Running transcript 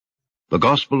The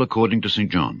Gospel according to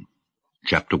St. John,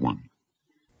 chapter 1.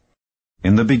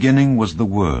 In the beginning was the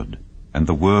Word, and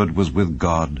the Word was with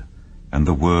God, and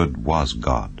the Word was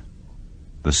God.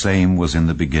 The same was in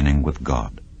the beginning with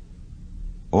God.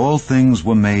 All things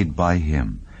were made by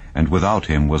him, and without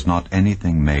him was not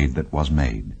anything made that was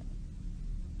made.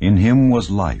 In him was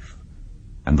life,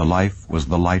 and the life was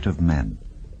the light of men.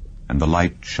 And the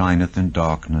light shineth in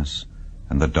darkness,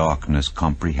 and the darkness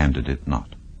comprehended it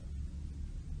not.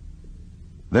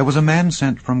 There was a man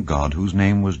sent from God whose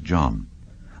name was John.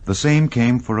 The same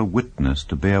came for a witness,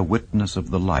 to bear witness of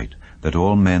the light, that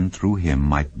all men through him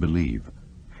might believe.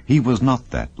 He was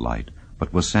not that light,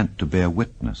 but was sent to bear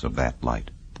witness of that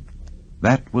light.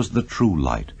 That was the true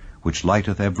light, which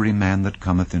lighteth every man that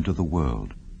cometh into the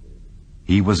world.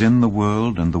 He was in the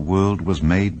world, and the world was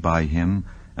made by him,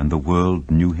 and the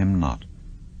world knew him not.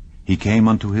 He came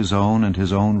unto his own, and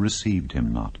his own received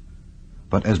him not.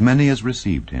 But as many as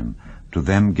received him, to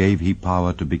them gave he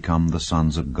power to become the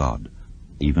sons of God,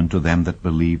 even to them that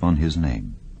believe on his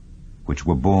name, which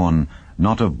were born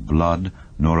not of blood,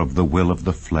 nor of the will of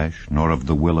the flesh, nor of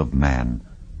the will of man,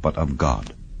 but of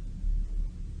God.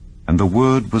 And the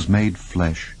Word was made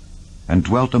flesh, and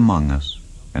dwelt among us,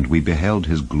 and we beheld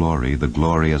his glory, the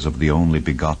glory as of the only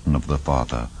begotten of the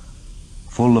Father,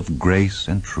 full of grace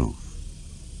and truth.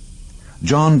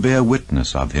 John bare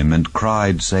witness of him, and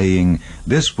cried, saying,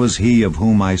 This was he of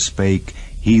whom I spake,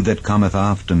 He that cometh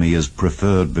after me is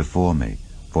preferred before me,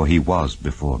 for he was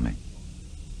before me.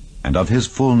 And of his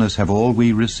fullness have all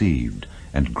we received,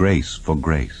 and grace for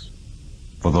grace.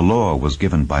 For the law was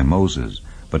given by Moses,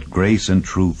 but grace and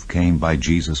truth came by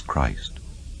Jesus Christ.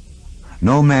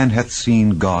 No man hath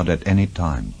seen God at any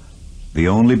time. The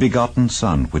only begotten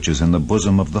Son, which is in the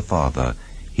bosom of the Father,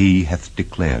 he hath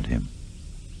declared him.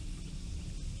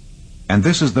 And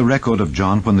this is the record of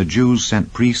John when the Jews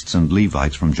sent priests and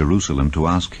Levites from Jerusalem to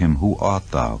ask him, Who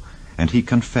art thou? And he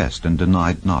confessed and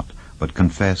denied not, but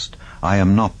confessed, I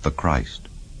am not the Christ.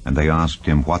 And they asked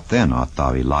him, What then? Art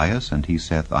thou Elias? And he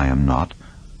saith, I am not.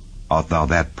 Art thou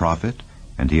that prophet?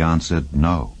 And he answered,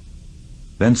 No.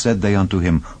 Then said they unto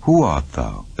him, Who art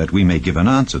thou? That we may give an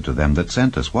answer to them that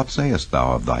sent us. What sayest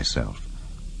thou of thyself?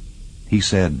 He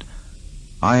said,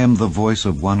 I am the voice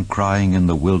of one crying in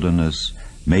the wilderness,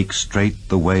 Make straight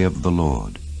the way of the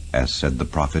Lord, as said the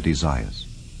prophet Esaias.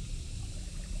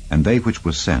 And they which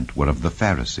were sent were of the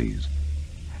Pharisees.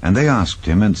 And they asked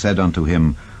him, and said unto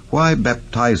him, Why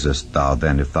baptizest thou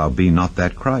then, if thou be not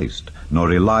that Christ,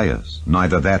 nor Elias,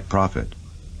 neither that prophet?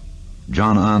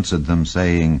 John answered them,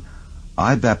 saying,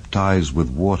 I baptize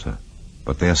with water,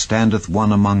 but there standeth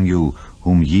one among you,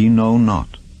 whom ye know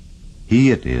not. He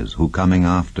it is, who coming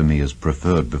after me is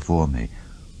preferred before me,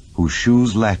 whose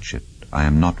shoes latchet I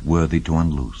am not worthy to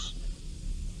unloose.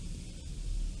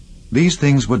 These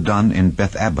things were done in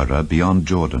Bethabara beyond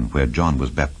Jordan, where John was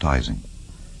baptizing.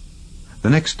 The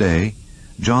next day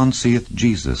John seeth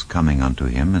Jesus coming unto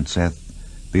him, and saith,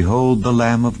 Behold the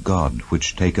Lamb of God,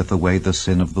 which taketh away the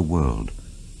sin of the world.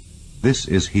 This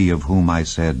is he of whom I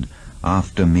said,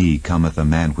 After me cometh a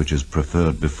man which is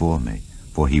preferred before me,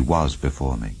 for he was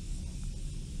before me.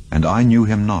 And I knew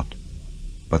him not,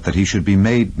 but that he should be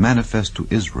made manifest to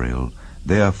Israel,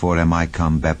 therefore am I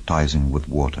come baptizing with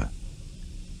water.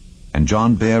 And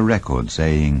John bare record,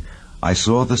 saying, I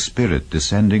saw the Spirit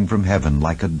descending from heaven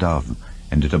like a dove,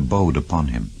 and it abode upon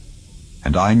him.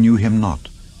 And I knew him not,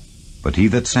 but he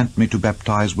that sent me to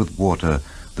baptize with water,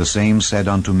 the same said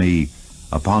unto me,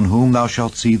 Upon whom thou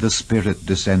shalt see the Spirit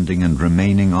descending and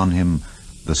remaining on him,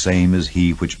 the same is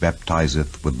he which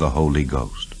baptizeth with the Holy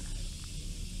Ghost.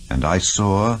 And I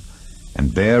saw,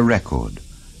 and bear record,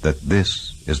 that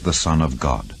this is the Son of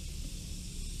God.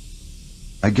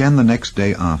 Again the next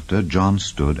day after, John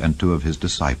stood, and two of his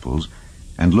disciples,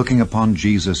 and looking upon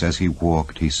Jesus as he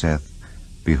walked, he saith,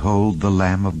 Behold the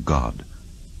Lamb of God.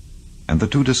 And the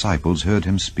two disciples heard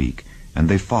him speak, and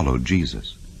they followed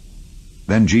Jesus.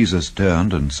 Then Jesus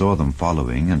turned, and saw them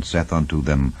following, and saith unto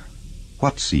them,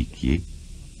 What seek ye?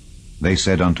 They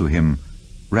said unto him,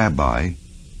 Rabbi,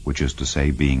 which is to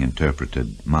say, being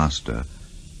interpreted, Master,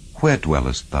 where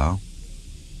dwellest thou?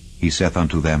 He saith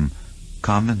unto them,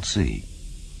 Come and see.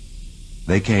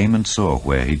 They came and saw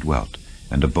where he dwelt,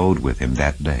 and abode with him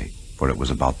that day, for it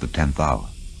was about the 10th hour.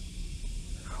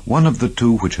 One of the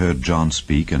two which heard John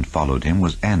speak and followed him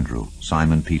was Andrew,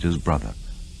 Simon Peter's brother.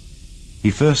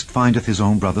 He first findeth his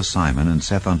own brother Simon, and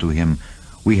saith unto him,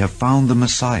 We have found the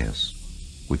Messiah,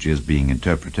 which is, being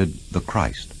interpreted, the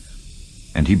Christ.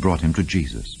 And he brought him to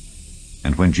Jesus.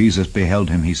 And when Jesus beheld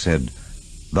him, he said,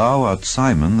 Thou art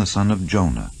Simon the son of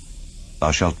Jonah. Thou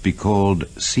shalt be called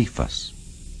Cephas,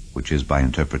 which is by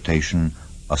interpretation,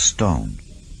 a stone.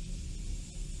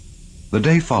 The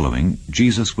day following,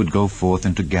 Jesus would go forth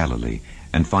into Galilee,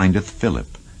 and findeth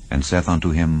Philip, and saith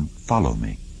unto him, Follow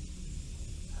me.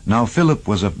 Now Philip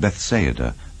was of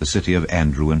Bethsaida, the city of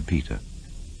Andrew and Peter.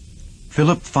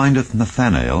 Philip findeth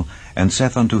Nathanael, and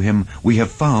saith unto him, We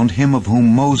have found him of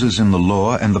whom Moses in the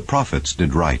law and the prophets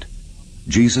did write,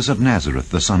 Jesus of Nazareth,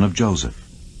 the son of Joseph.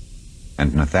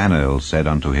 And Nathanael said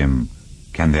unto him,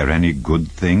 Can there any good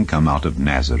thing come out of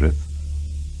Nazareth?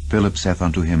 Philip saith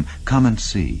unto him, Come and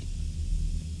see.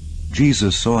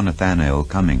 Jesus saw Nathanael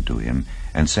coming to him,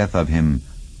 and saith of him,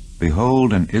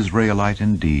 Behold an Israelite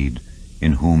indeed,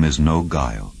 in whom is no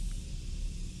guile.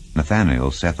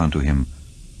 Nathanael saith unto him,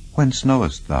 Whence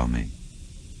knowest thou me?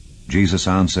 Jesus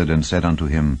answered and said unto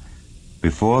him,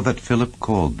 Before that Philip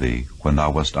called thee, when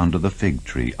thou wast under the fig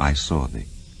tree, I saw thee.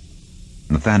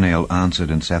 Nathanael answered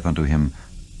and saith unto him,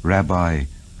 Rabbi,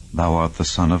 thou art the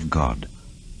Son of God,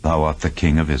 thou art the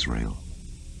King of Israel.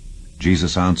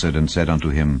 Jesus answered and said unto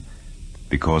him,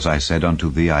 Because I said unto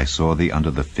thee, I saw thee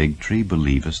under the fig tree,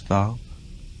 believest thou?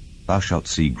 Thou shalt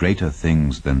see greater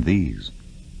things than these.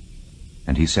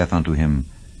 And he saith unto him,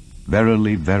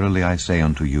 Verily, verily, I say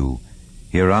unto you,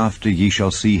 hereafter ye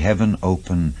shall see heaven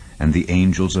open, and the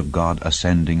angels of God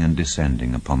ascending and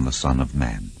descending upon the Son of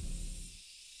Man.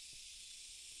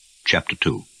 Chapter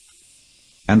 2.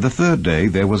 And the third day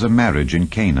there was a marriage in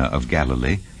Cana of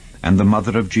Galilee, and the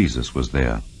mother of Jesus was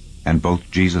there. And both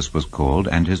Jesus was called,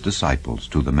 and his disciples,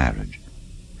 to the marriage.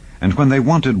 And when they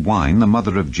wanted wine, the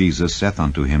mother of Jesus saith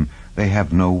unto him, They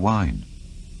have no wine.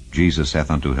 Jesus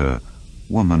saith unto her,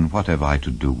 Woman, what have I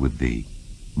to do with thee?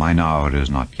 Mine hour is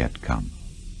not yet come.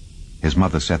 His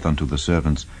mother saith unto the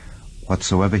servants,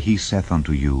 Whatsoever he saith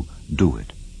unto you, do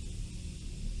it.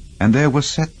 And there were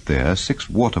set there 6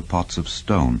 water pots of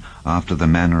stone, after the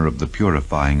manner of the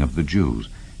purifying of the Jews,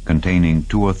 containing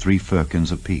 2 or 3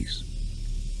 firkins apiece.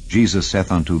 Jesus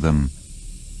saith unto them,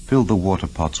 Fill the water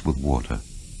pots with water.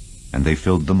 And they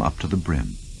filled them up to the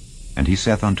brim. And he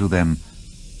saith unto them,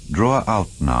 Draw out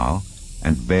now,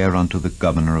 and bear unto the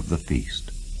governor of the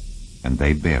feast. And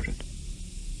they bare it.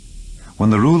 When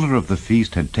the ruler of the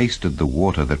feast had tasted the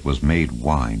water that was made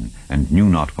wine, and knew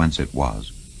not whence it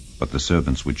was, but the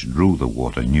servants which drew the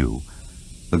water knew,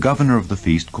 the governor of the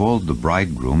feast called the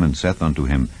bridegroom, and saith unto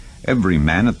him, Every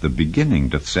man at the beginning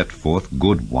doth set forth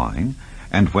good wine,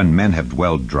 and when men have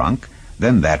well drunk,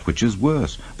 then that which is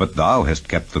worse. But thou hast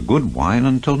kept the good wine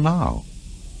until now.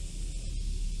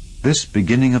 This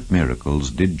beginning of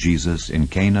miracles did Jesus in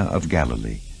Cana of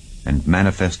Galilee, and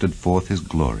manifested forth his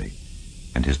glory,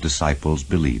 and his disciples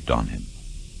believed on him.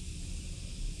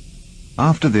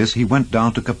 After this he went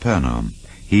down to Capernaum,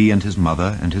 he and his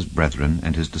mother and his brethren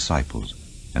and his disciples,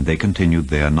 and they continued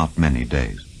there not many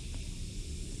days.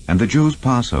 And the Jews'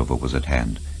 Passover was at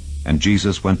hand, and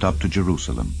Jesus went up to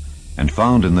Jerusalem, and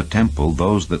found in the temple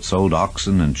those that sold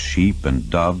oxen and sheep and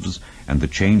doves, and the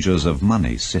changers of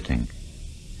money sitting.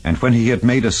 And when he had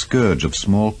made a scourge of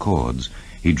small cords,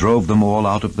 he drove them all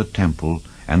out of the temple,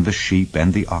 and the sheep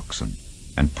and the oxen,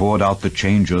 and poured out the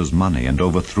changers' money, and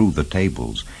overthrew the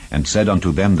tables, and said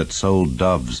unto them that sold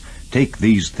doves, Take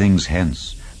these things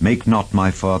hence, make not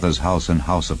my Father's house an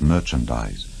house of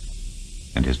merchandise.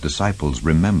 And his disciples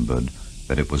remembered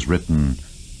that it was written,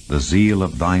 The zeal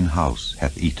of thine house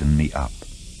hath eaten me up.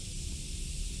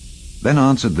 Then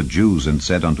answered the Jews, and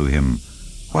said unto him,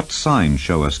 What sign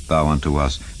showest thou unto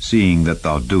us, seeing that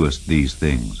thou doest these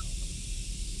things?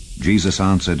 Jesus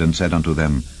answered and said unto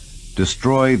them,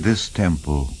 Destroy this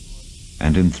temple,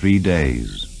 and in 3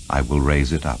 days I will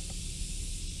raise it up.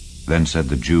 Then said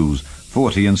the Jews,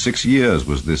 46 years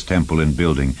was this temple in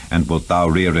building, and wilt thou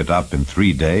rear it up in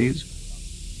 3 days?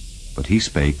 But he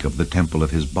spake of the temple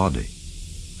of his body.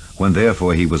 When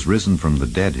therefore he was risen from the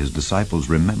dead, his disciples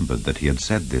remembered that he had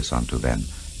said this unto them,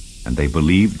 and they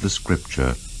believed the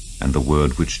scripture and the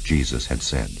word which Jesus had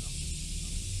said.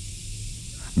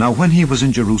 Now when he was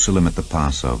in Jerusalem at the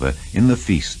Passover, in the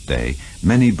feast day,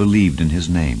 many believed in his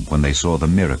name, when they saw the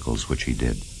miracles which he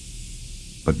did.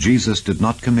 But Jesus did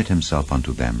not commit himself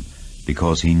unto them,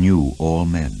 because he knew all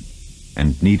men,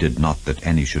 and needed not that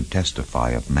any should testify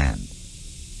of man,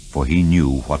 for he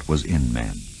knew what was in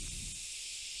man.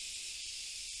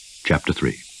 Chapter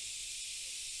 3.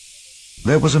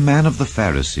 There was a man of the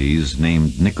Pharisees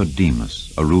named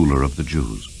Nicodemus, a ruler of the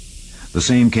Jews. The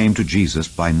same came to Jesus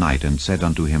by night, and said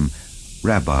unto him,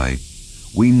 Rabbi,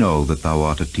 we know that thou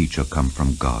art a teacher come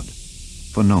from God.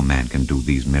 For no man can do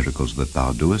these miracles that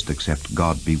thou doest, except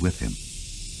God be with him.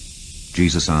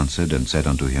 Jesus answered and said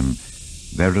unto him,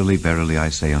 Verily, verily, I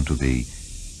say unto thee,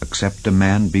 except a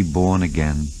man be born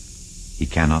again, he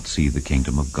cannot see the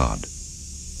kingdom of God.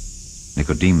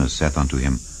 Nicodemus saith unto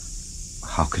him,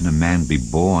 How can a man be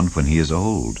born when he is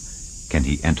old? Can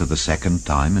he enter the second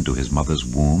time into his mother's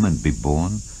womb and be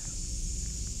born?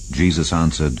 Jesus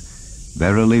answered,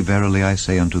 Verily, verily, I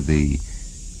say unto thee,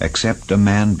 except a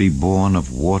man be born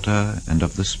of water and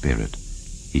of the Spirit,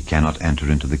 he cannot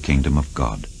enter into the kingdom of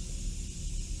God.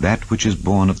 That which is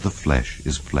born of the flesh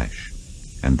is flesh,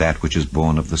 and that which is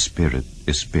born of the Spirit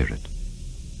is spirit.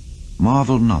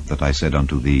 Marvel not that I said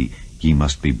unto thee, Ye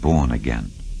must be born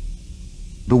again.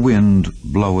 The wind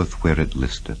bloweth where it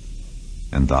listeth,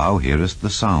 and thou hearest the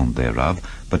sound thereof,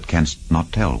 but canst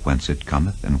not tell whence it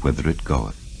cometh and whither it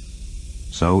goeth.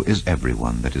 So is every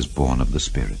one that is born of the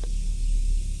Spirit.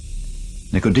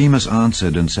 Nicodemus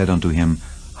answered and said unto him,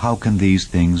 How can these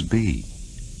things be?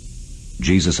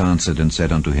 Jesus answered and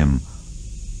said unto him,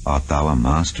 Art thou a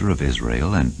master of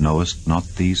Israel, and knowest not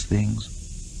these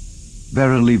things?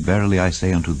 Verily, verily, I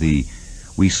say unto thee,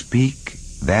 we speak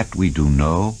that we do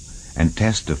know, and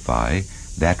testify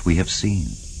that we have seen,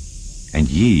 and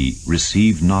ye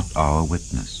receive not our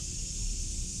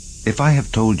witness. If I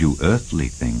have told you earthly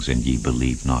things, and ye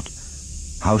believe not,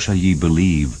 how shall ye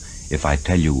believe if I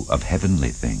tell you of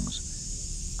heavenly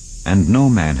things? And no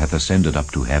man hath ascended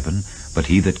up to heaven, but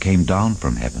he that came down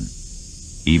from heaven,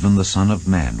 even the Son of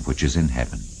Man which is in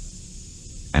heaven.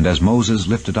 And as Moses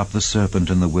lifted up the serpent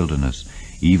in the wilderness,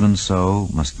 even so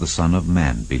must the Son of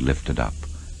Man be lifted up,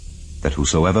 that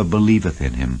whosoever believeth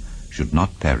in him should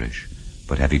not perish,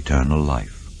 but have eternal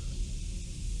life.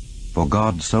 For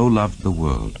God so loved the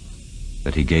world,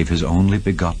 that he gave his only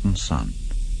begotten Son,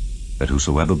 that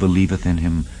whosoever believeth in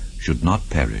him should not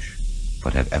perish,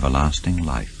 but have everlasting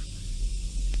life.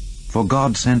 For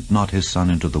God sent not his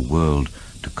Son into the world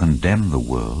to condemn the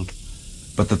world,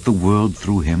 but that the world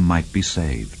through him might be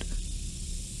saved.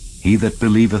 He that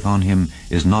believeth on him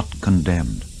is not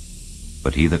condemned,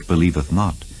 but he that believeth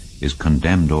not is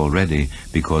condemned already,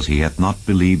 because he hath not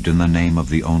believed in the name of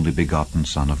the only begotten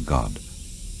Son of God.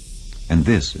 And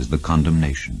this is the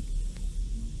condemnation,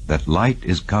 that light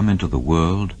is come into the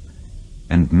world,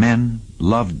 and men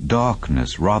loved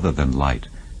darkness rather than light,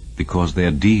 because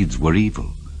their deeds were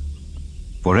evil.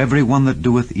 For every one that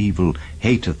doeth evil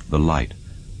hateth the light,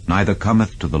 neither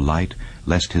cometh to the light,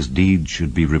 lest his deeds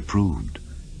should be reproved.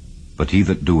 But he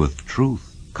that doeth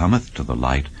truth cometh to the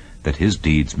light, that his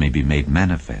deeds may be made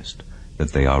manifest,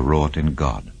 that they are wrought in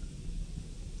God.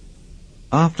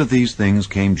 After these things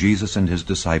came Jesus and his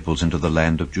disciples into the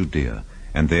land of Judea,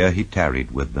 and there he tarried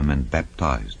with them and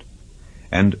baptized.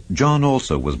 And John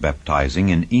also was baptizing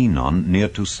in Enon near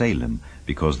to Salem,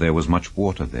 because there was much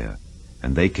water there.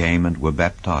 And they came and were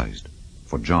baptized,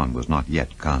 for John was not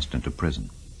yet cast into prison.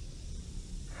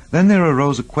 Then there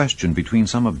arose a question between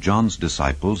some of John's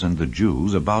disciples and the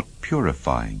Jews about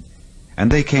purifying.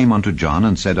 And they came unto John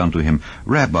and said unto him,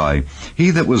 Rabbi,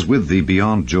 he that was with thee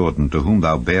beyond Jordan, to whom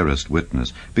thou bearest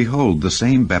witness, behold, the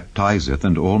same baptizeth,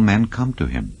 and all men come to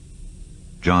him.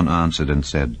 John answered and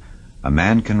said, A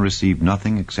man can receive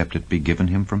nothing except it be given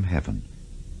him from heaven.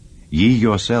 Ye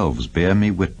yourselves bear me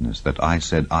witness that I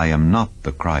said, I am not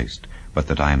the Christ, but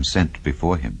that I am sent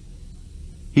before him.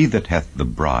 He that hath the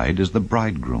bride is the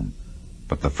bridegroom,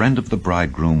 but the friend of the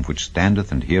bridegroom which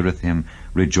standeth and heareth him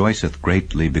rejoiceth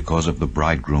greatly because of the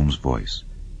bridegroom's voice.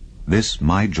 This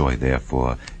my joy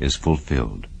therefore is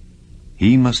fulfilled.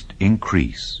 He must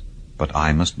increase, but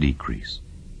I must decrease.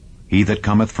 He that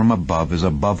cometh from above is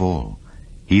above all.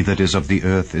 He that is of the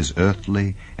earth is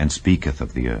earthly, and speaketh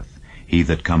of the earth. He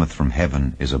that cometh from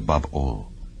heaven is above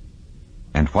all.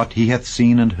 And what he hath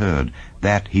seen and heard,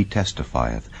 that he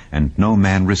testifieth, and no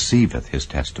man receiveth his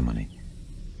testimony.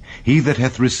 He that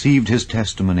hath received his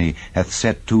testimony hath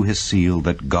set to his seal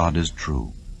that God is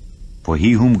true. For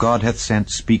he whom God hath sent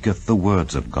speaketh the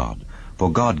words of God, for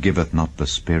God giveth not the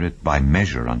Spirit by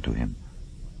measure unto him.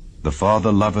 The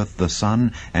Father loveth the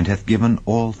Son, and hath given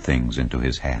all things into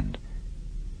his hand.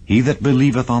 He that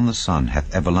believeth on the Son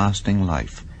hath everlasting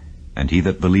life, and he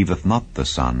that believeth not the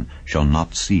Son shall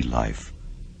not see life,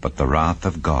 but the wrath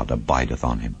of God abideth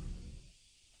on him.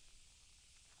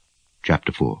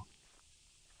 Chapter 4.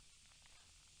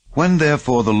 When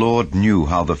therefore the Lord knew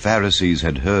how the Pharisees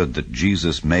had heard that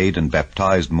Jesus made and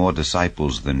baptized more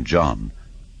disciples than John,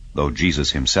 though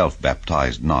Jesus himself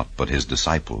baptized not, but his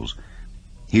disciples,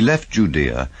 he left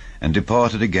Judea and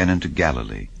departed again into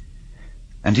Galilee.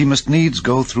 And he must needs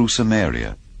go through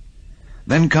Samaria.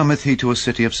 Then cometh he to a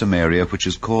city of Samaria, which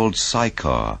is called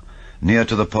Sychar, near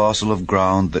to the parcel of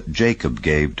ground that Jacob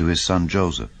gave to his son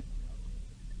Joseph.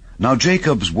 Now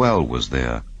Jacob's well was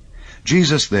there.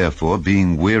 Jesus therefore,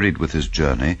 being wearied with his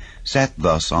journey, sat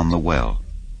thus on the well,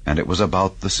 and it was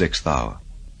about the 6th hour.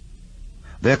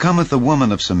 There cometh a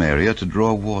woman of Samaria to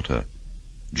draw water.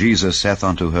 Jesus saith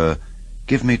unto her,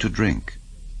 Give me to drink.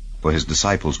 For his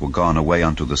disciples were gone away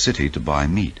unto the city to buy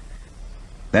meat.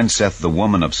 Then saith the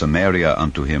woman of Samaria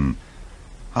unto him,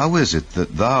 How is it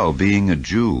that thou, being a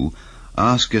Jew,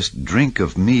 askest drink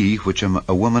of me, which am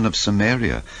a woman of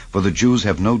Samaria? For the Jews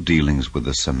have no dealings with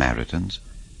the Samaritans.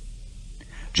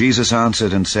 Jesus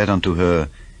answered and said unto her,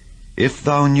 If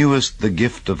thou knewest the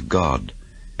gift of God,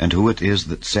 and who it is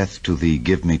that saith to thee,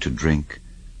 Give me to drink,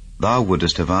 thou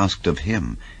wouldest have asked of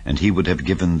him, and he would have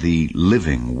given thee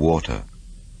living water.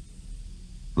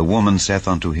 The woman saith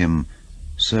unto him,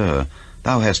 Sir,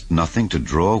 thou hast nothing to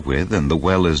draw with, and the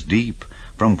well is deep.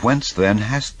 From whence then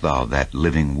hast thou that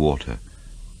living water?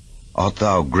 Art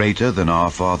thou greater than our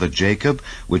father Jacob,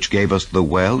 which gave us the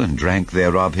well, and drank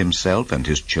thereof himself, and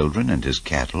his children, and his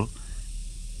cattle?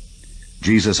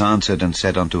 Jesus answered and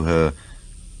said unto her,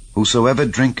 Whosoever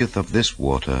drinketh of this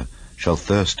water shall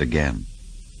thirst again.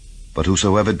 But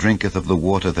whosoever drinketh of the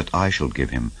water that I shall give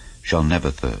him shall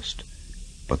never thirst.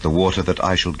 But the water that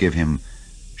I shall give him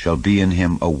shall be in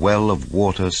him a well of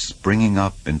water springing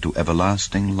up into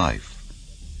everlasting life.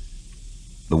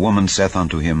 The woman saith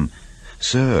unto him,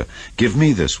 Sir, give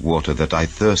me this water, that I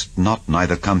thirst not,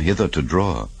 neither come hither to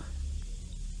draw.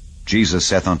 Jesus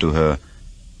saith unto her,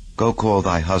 Go call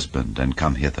thy husband, and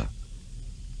come hither.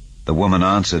 The woman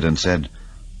answered and said,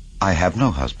 I have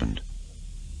no husband.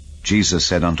 Jesus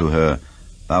said unto her,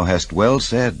 Thou hast well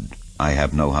said, I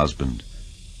have no husband.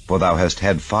 For thou hast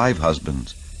had 5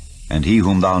 husbands, and he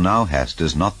whom thou now hast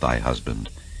is not thy husband.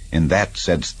 In that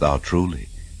saidst thou truly.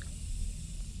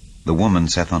 The woman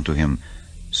saith unto him,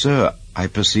 Sir, I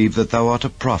perceive that thou art a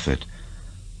prophet.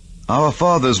 Our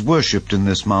fathers worshipped in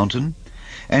this mountain,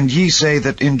 and ye say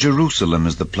that in Jerusalem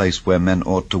is the place where men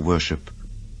ought to worship.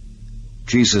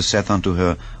 Jesus saith unto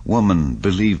her, Woman,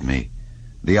 believe me,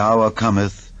 the hour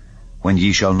cometh, when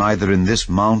ye shall neither in this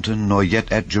mountain nor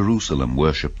yet at Jerusalem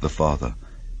worship the Father.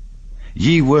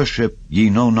 Ye worship ye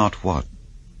know not what.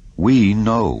 We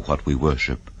know what we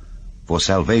worship, for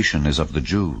salvation is of the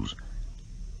Jews.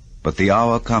 But the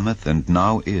hour cometh, and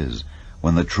now is,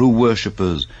 when the true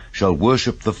worshippers shall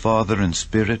worship the Father in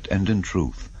spirit and in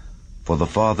truth, for the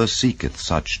Father seeketh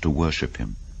such to worship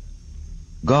him.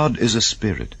 God is a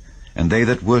spirit, and they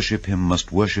that worship him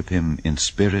must worship him in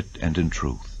spirit and in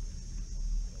truth.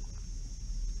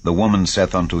 The woman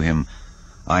saith unto him,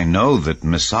 I know that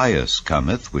Messiah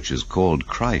cometh, which is called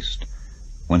Christ.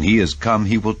 When he is come,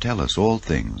 he will tell us all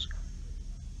things.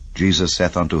 Jesus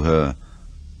saith unto her,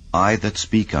 I that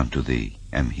speak unto thee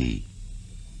am he.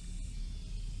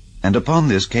 And upon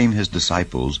this came his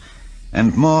disciples,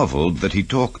 and marveled that he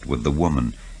talked with the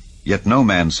woman. Yet no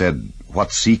man said,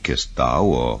 What seekest thou,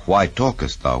 or why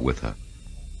talkest thou with her?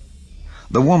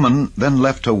 The woman then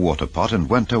left her water pot, and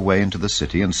went her way into the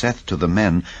city, and saith to the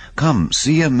men, Come,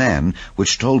 see a man,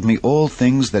 which told me all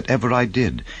things that ever I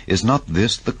did. Is not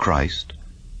this the Christ?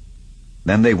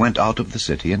 Then they went out of the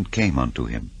city, and came unto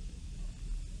him.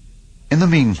 In the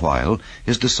meanwhile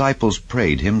his disciples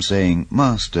prayed him, saying,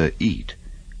 Master, eat.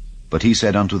 But he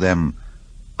said unto them,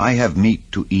 I have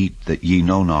meat to eat that ye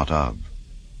know not of.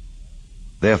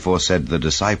 Therefore said the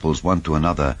disciples one to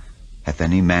another, Hath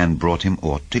any man brought him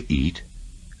aught to eat?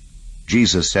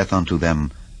 Jesus saith unto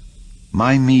them,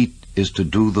 My meat is to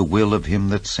do the will of him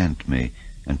that sent me,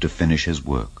 and to finish his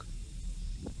work.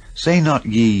 Say not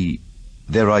ye,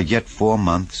 There are yet 4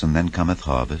 months, and then cometh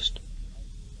harvest?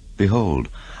 Behold,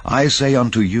 I say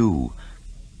unto you,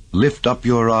 Lift up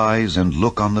your eyes, and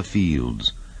look on the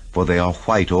fields, for they are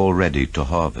white already to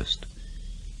harvest.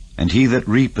 And he that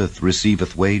reapeth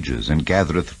receiveth wages, and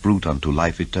gathereth fruit unto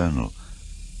life eternal,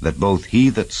 that both he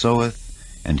that soweth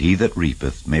and he that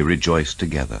reapeth may rejoice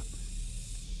together.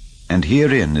 And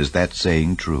herein is that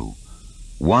saying true,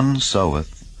 One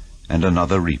soweth, and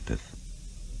another reapeth.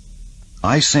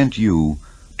 I sent you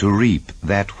to reap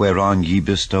that whereon ye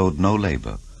bestowed no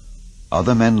labor.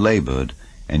 Other men labored,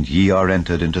 and ye are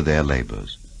entered into their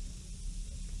labors.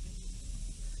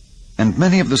 And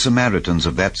many of the Samaritans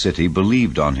of that city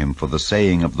believed on him for the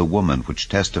saying of the woman, which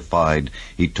testified,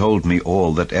 He told me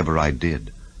all that ever I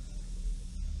did.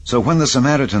 So when the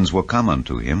Samaritans were come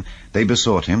unto him, they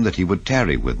besought him that he would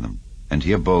tarry with them, and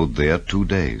he abode there 2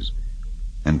 days.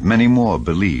 And many more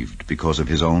believed because of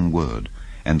his own word,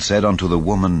 and said unto the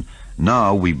woman,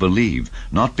 Now we believe,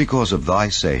 not because of thy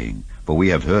saying, for we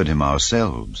have heard him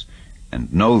ourselves,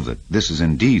 and know that this is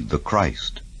indeed the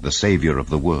Christ, the Savior of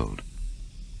the world.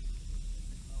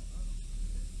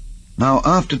 Now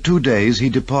after 2 days he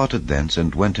departed thence,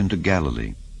 and went into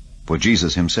Galilee. For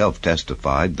Jesus himself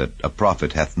testified that a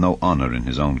prophet hath no honor in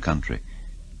his own country.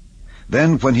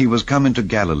 Then when he was come into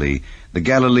Galilee, the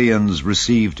Galileans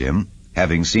received him,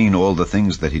 having seen all the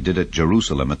things that he did at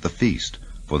Jerusalem at the feast,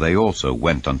 for they also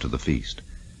went unto the feast.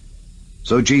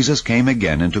 So Jesus came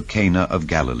again into Cana of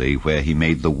Galilee, where he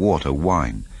made the water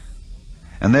wine.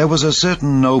 And there was a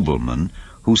certain nobleman,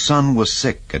 whose son was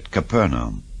sick at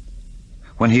Capernaum.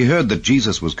 When he heard that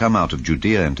Jesus was come out of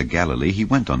Judea into Galilee, he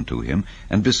went unto him,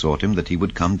 and besought him that he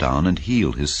would come down and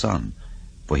heal his son,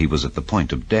 for he was at the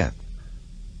point of death.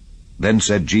 Then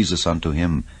said Jesus unto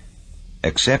him,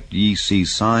 Except ye see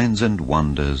signs and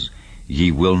wonders,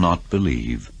 ye will not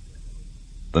believe.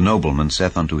 The nobleman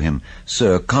saith unto him,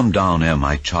 Sir, come down ere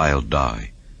my child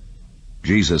die.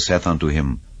 Jesus saith unto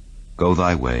him, Go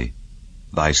thy way,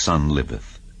 thy son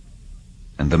liveth.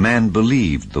 And the man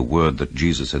believed the word that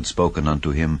Jesus had spoken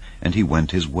unto him, and he went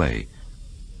his way.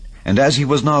 And as he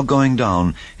was now going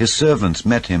down, his servants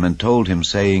met him, and told him,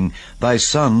 saying, Thy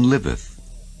son liveth.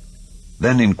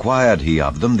 Then inquired he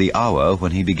of them the hour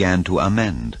when he began to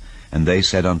amend. And they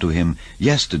said unto him,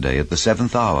 Yesterday at the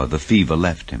 7th hour the fever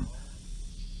left him.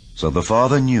 So the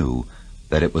father knew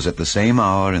that it was at the same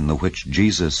hour in the which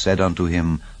Jesus said unto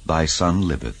him, Thy son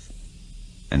liveth.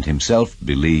 And himself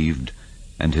believed,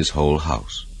 and his whole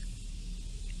house.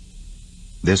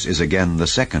 This is again the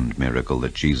second miracle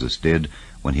that Jesus did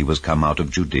when he was come out of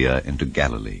Judea into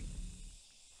Galilee.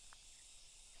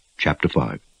 Chapter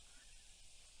 5.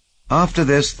 After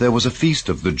this there was a feast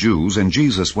of the Jews, and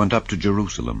Jesus went up to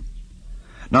Jerusalem.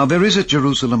 Now there is at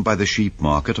Jerusalem by the sheep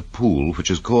market a pool, which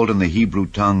is called in the Hebrew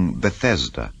tongue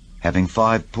Bethesda, having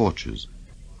 5 porches.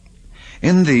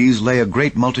 In these lay a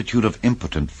great multitude of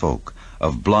impotent folk,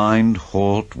 of blind,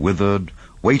 halt, withered,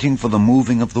 waiting for the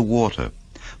moving of the water.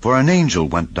 For an angel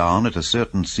went down at a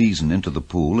certain season into the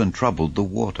pool, and troubled the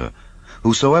water.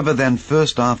 Whosoever then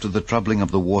first after the troubling of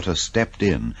the water stepped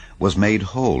in, was made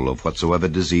whole of whatsoever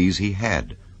disease he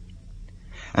had.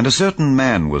 And a certain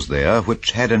man was there,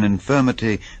 which had an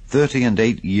infirmity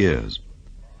 38 years.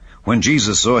 When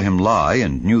Jesus saw him lie,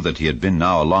 and knew that he had been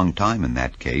now a long time in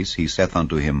that case, he saith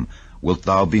unto him, Wilt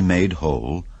thou be made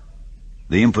whole?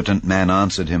 The impotent man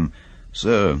answered him,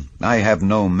 Sir, I have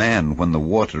no man when the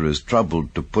water is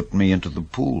troubled to put me into the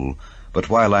pool, but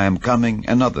while I am coming,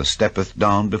 another steppeth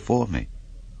down before me.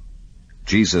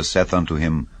 Jesus saith unto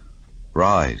him,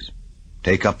 Rise,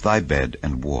 take up thy bed,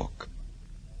 and walk.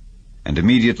 And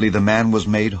immediately the man was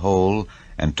made whole,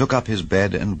 and took up his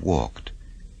bed, and walked.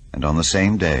 And on the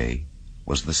same day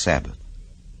was the Sabbath.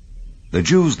 The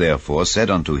Jews therefore said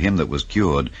unto him that was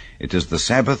cured, It is the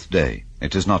Sabbath day,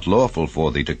 it is not lawful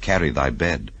for thee to carry thy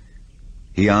bed.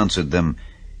 He answered them,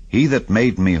 He that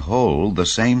made me whole, the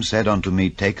same said unto me,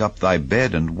 Take up thy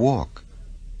bed, and walk.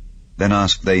 Then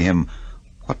asked they him,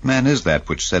 What man is that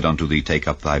which said unto thee, Take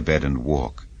up thy bed, and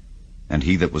walk? And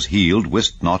he that was healed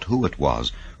wist not who it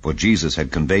was, for Jesus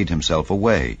had conveyed himself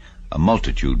away, a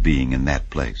multitude being in that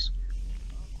place.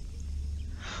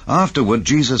 Afterward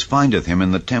Jesus findeth him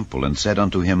in the temple, and said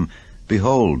unto him,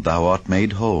 Behold, thou art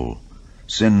made whole.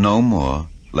 Sin no more,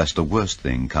 lest a worse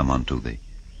thing come unto thee.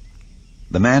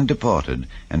 The man departed,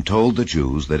 and told the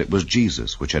Jews that it was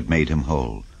Jesus which had made him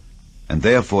whole. And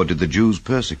therefore did the Jews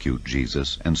persecute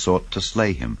Jesus, and sought to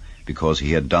slay him, because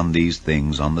he had done these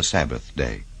things on the Sabbath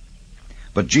day.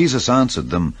 But Jesus answered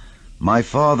them, My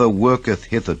Father worketh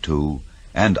hitherto,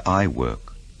 and I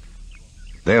work.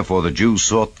 Therefore the Jews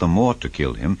sought the more to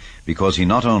kill him, because he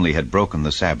not only had broken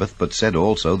the Sabbath, but said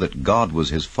also that God was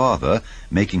his Father,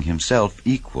 making himself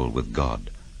equal with God.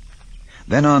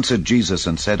 Then answered Jesus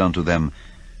and said unto them,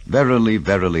 Verily,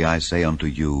 verily, I say unto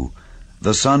you,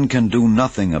 the Son can do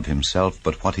nothing of himself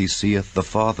but what he seeth the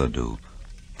Father do.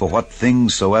 For what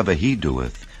things soever he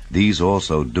doeth, these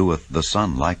also doeth the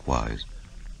Son likewise.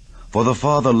 For the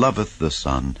Father loveth the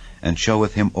Son, and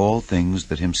showeth him all things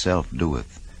that himself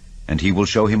doeth. And he will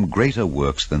show him greater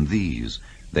works than these,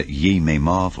 that ye may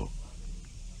marvel.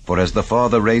 For as the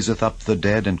Father raiseth up the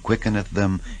dead, and quickeneth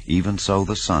them, even so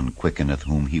the Son quickeneth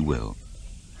whom he will.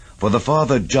 For the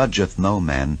Father judgeth no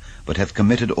man, but hath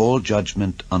committed all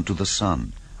judgment unto the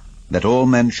Son, that all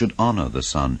men should honor the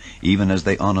Son, even as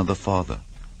they honor the Father.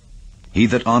 He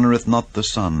that honoreth not the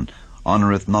Son,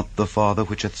 honoreth not the Father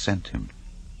which hath sent him.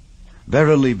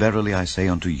 Verily, verily, I say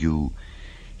unto you,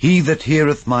 he that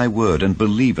heareth my word, and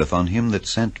believeth on him that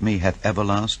sent me, hath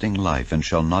everlasting life, and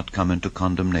shall not come into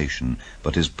condemnation,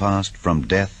 but is passed from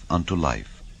death unto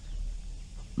life.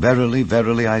 Verily,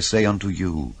 verily, I say unto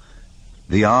you,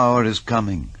 the hour is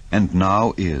coming, and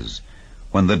now is,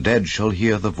 when the dead shall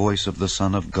hear the voice of the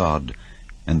Son of God,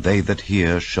 and they that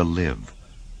hear shall live.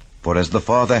 For as the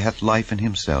Father hath life in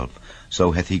himself,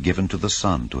 so hath he given to the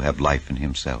Son to have life in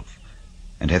himself.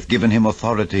 and hath given him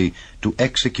authority to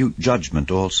execute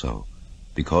judgment also,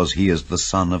 because he is the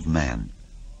Son of Man.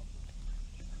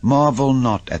 Marvel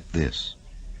not at this,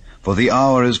 for the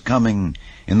hour is coming,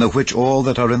 in the which all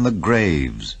that are in the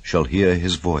graves shall hear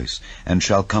his voice, and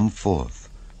shall come forth,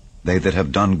 they that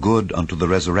have done good unto the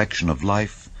resurrection of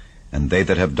life, and they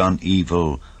that have done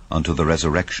evil unto the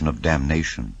resurrection of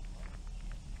damnation.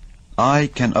 I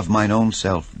can of mine own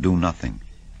self do nothing.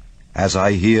 As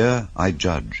I hear, I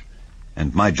judge,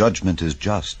 and my judgment is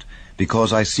just,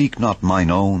 because I seek not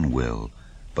mine own will,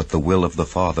 but the will of the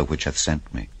Father which hath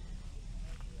sent me.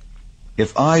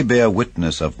 If I bear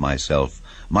witness of myself,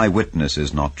 my witness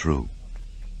is not true.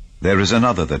 There is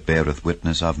another that beareth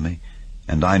witness of me,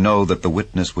 and I know that the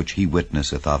witness which he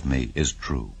witnesseth of me is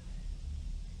true.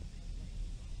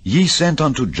 Ye sent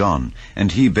unto John,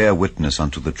 and he bare witness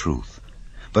unto the truth.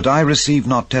 But I receive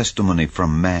not testimony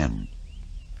from man.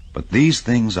 But these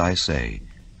things I say,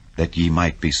 that ye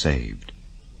might be saved.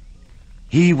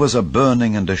 He was a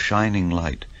burning and a shining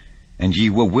light, and ye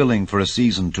were willing for a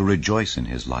season to rejoice in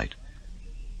his light.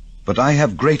 But I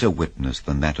have greater witness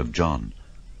than that of John,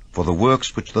 for the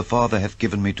works which the Father hath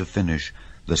given me to finish,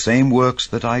 the same works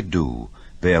that I do,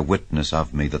 bear witness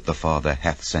of me that the Father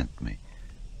hath sent me.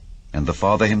 And the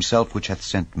Father himself which hath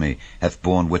sent me hath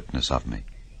borne witness of me.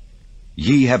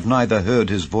 Ye have neither heard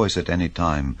his voice at any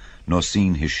time, nor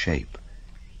seen his shape.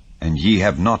 And ye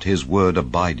have not his word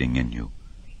abiding in you.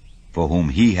 For whom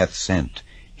he hath sent,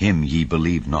 him ye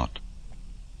believe not.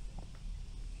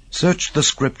 Search the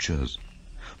Scriptures,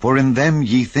 for in them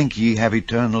ye think ye have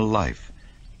eternal life,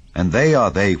 and they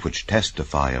are they which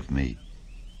testify of me.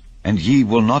 And ye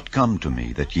will not come to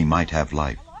me, that ye might have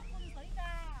life.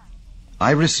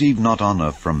 I receive not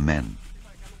honor from men,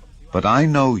 but I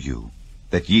know you,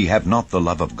 that ye have not the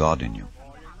love of God in you.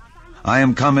 I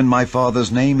am come in my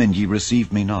Father's name, and ye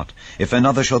receive me not. If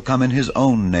another shall come in his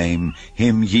own name,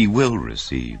 him ye will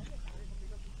receive.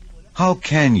 How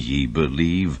can ye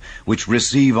believe, which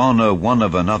receive honor one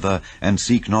of another, and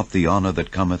seek not the honor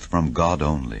that cometh from God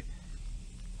only?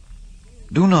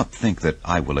 Do not think that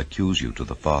I will accuse you to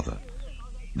the Father.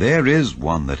 There is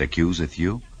one that accuseth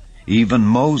you, even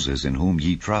Moses, in whom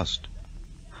ye trust.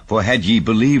 For had ye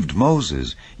believed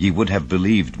Moses, ye would have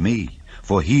believed me,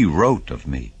 for he wrote of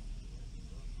me.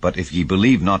 But if ye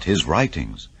believe not his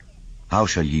writings, how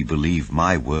shall ye believe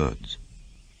my words?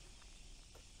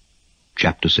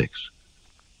 Chapter 6.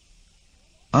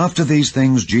 After these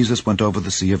things Jesus went over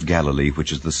the Sea of Galilee,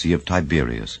 which is the Sea of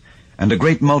Tiberias, and a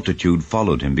great multitude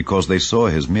followed him, because they saw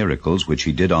his miracles which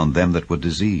he did on them that were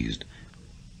diseased.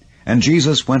 And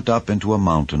Jesus went up into a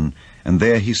mountain, and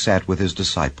there he sat with his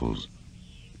disciples.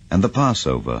 And the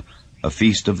Passover, a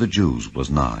feast of the Jews, was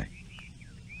nigh.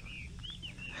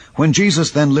 When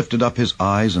Jesus then lifted up his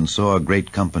eyes, and saw a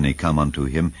great company come unto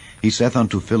him, he saith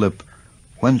unto Philip,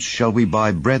 Whence shall we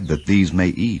buy bread that these may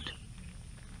eat?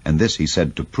 And this he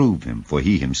said to prove him, for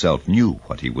he himself knew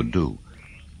what he would do.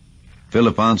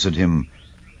 Philip answered him,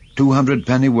 200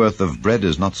 pennyworth of bread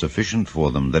is not sufficient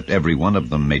for them, that every one of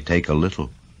them may take a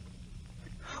little.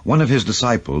 One of his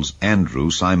disciples, Andrew,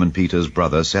 Simon Peter's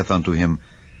brother, saith unto him,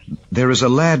 There is a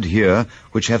lad here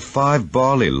which hath 5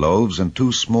 barley loaves and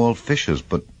 2 small fishes,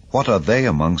 but what are they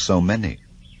among so many?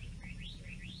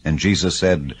 And Jesus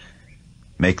said,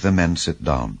 Make the men sit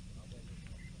down.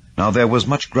 Now there was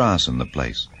much grass in the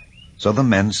place, so the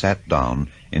men sat down,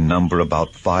 in number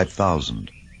about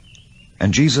 5,000.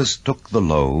 And Jesus took the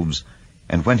loaves,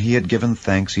 and when he had given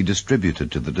thanks, he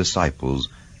distributed to the disciples,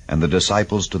 and the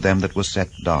disciples to them that were set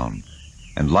down,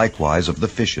 and likewise of the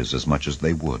fishes as much as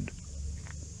they would.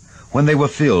 When they were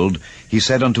filled, he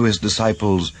said unto his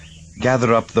disciples,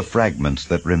 Gather up the fragments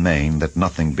that remain, that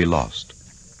nothing be lost.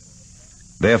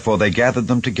 Therefore they gathered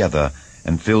them together,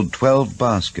 and filled 12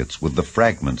 baskets with the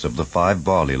fragments of the 5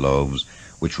 barley loaves,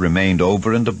 which remained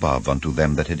over and above unto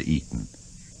them that had eaten.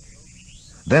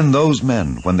 Then those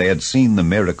men, when they had seen the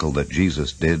miracle that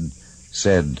Jesus did,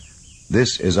 said,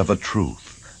 This is of a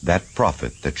truth, that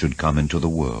prophet that should come into the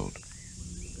world.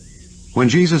 When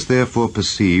Jesus therefore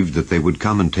perceived that they would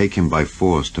come and take him by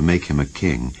force to make him a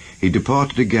king, he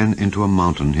departed again into a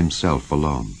mountain himself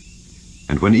alone.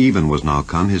 And when even was now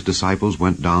come, his disciples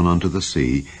went down unto the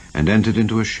sea, and entered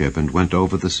into a ship, and went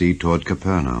over the sea toward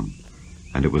Capernaum.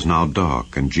 And it was now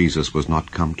dark, and Jesus was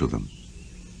not come to them.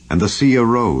 And the sea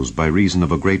arose by reason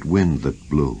of a great wind that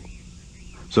blew.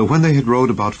 So when they had rowed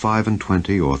about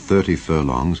 25 or 30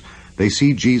 furlongs, they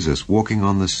see Jesus walking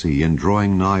on the sea, and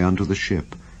drawing nigh unto the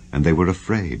ship, and they were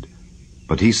afraid.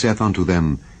 But he saith unto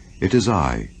them, It is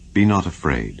I, be not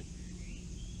afraid.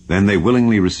 Then they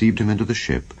willingly received him into the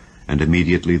ship, and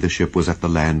immediately the ship was at the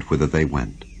land whither they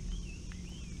went.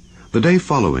 The day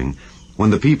following,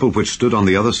 when the people which stood on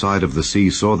the other side of the sea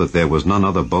saw that there was none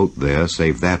other boat there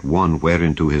save that one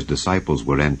whereinto his disciples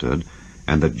were entered,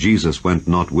 and that Jesus went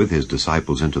not with his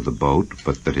disciples into the boat,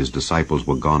 but that his disciples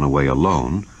were gone away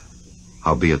alone,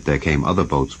 howbeit there came other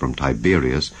boats from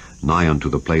Tiberias, nigh unto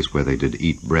the place where they did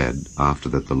eat bread, after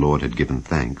that the Lord had given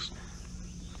thanks.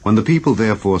 When the people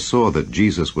therefore saw that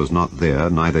Jesus was not there,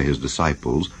 neither his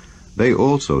disciples, they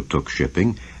also took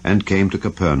shipping, and came to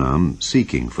Capernaum,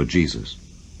 seeking for Jesus.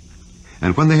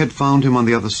 And when they had found him on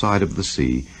the other side of the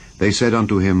sea, they said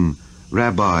unto him,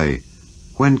 Rabbi,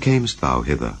 when camest thou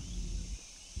hither?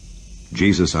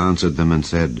 Jesus answered them and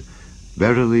said,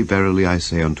 Verily, verily, I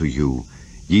say unto you,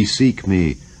 ye seek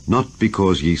me, not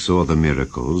because ye saw the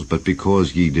miracles, but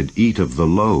because ye did eat of the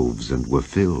loaves, and were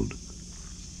filled.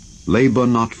 Labor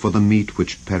not for the meat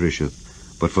which perisheth,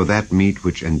 but for that meat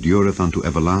which endureth unto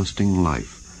everlasting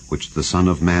life, which the Son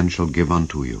of Man shall give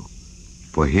unto you.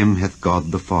 For him hath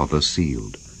God the Father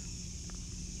sealed.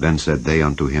 Then said they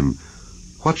unto him,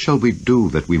 What shall we do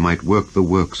that we might work the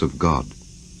works of God?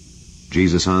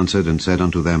 Jesus answered and said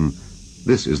unto them,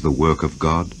 This is the work of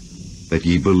God, that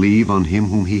ye believe on him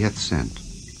whom he hath sent.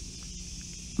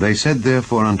 They said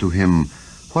therefore unto him,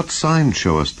 What sign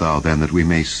showest thou then that we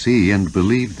may see and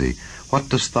believe thee? What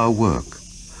dost thou work?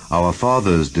 Our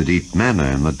fathers did eat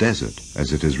manna in the desert,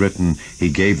 as it is written, He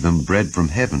gave them bread from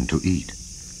heaven to eat.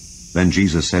 Then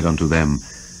Jesus said unto them,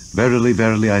 Verily,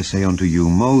 verily, I say unto you,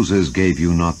 Moses gave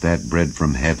you not that bread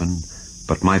from heaven,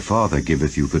 but my Father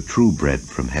giveth you the true bread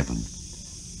from heaven.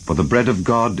 For the bread of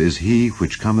God is he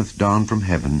which cometh down from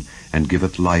heaven, and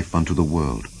giveth life unto the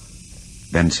world.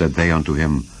 Then said they unto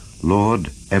him,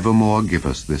 Lord, evermore give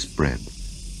us this bread.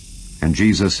 And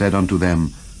Jesus said unto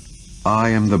them, I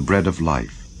am the bread of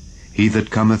life. He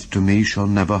that cometh to me shall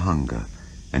never hunger,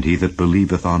 and he that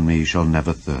believeth on me shall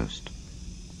never thirst.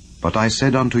 But I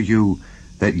said unto you,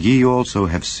 that ye also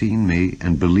have seen me,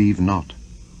 and believe not.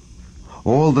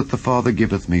 All that the Father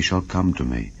giveth me shall come to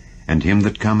me, and him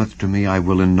that cometh to me I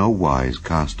will in no wise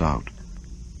cast out.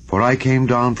 For I came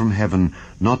down from heaven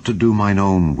not to do mine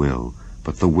own will,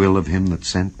 but the will of him that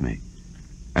sent me.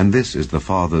 And this is the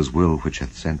Father's will which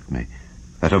hath sent me,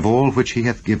 that of all which he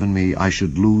hath given me I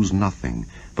should lose nothing,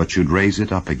 but should raise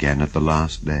it up again at the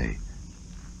last day.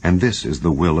 And this is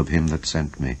the will of him that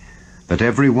sent me, that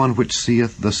every one which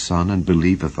seeth the Son and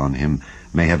believeth on him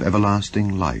may have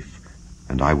everlasting life,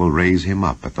 and I will raise him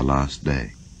up at the last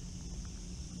day.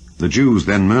 The Jews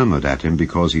then murmured at him,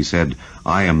 because he said,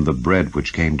 I am the bread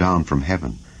which came down from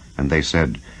heaven. And they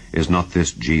said, Is not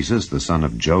this Jesus, the son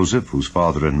of Joseph, whose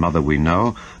father and mother we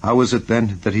know? How is it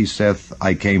then that he saith,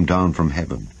 I came down from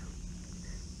heaven?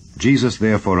 Jesus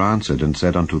therefore answered and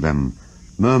said unto them,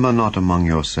 Murmur not among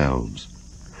yourselves.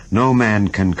 No man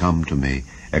can come to me,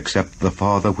 except the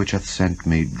Father which hath sent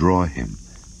me draw him,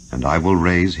 and I will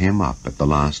raise him up at the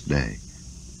last day.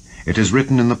 It is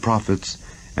written in the prophets,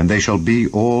 And they shall be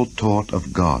all taught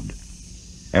of God.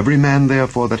 Every man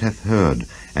therefore that hath heard,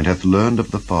 and hath learned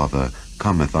of the Father,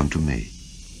 cometh unto me.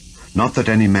 Not that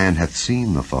any man hath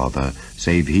seen the Father,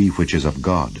 save he which is of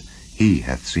God. He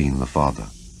hath seen the Father.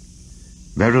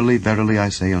 Verily, verily, I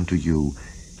say unto you,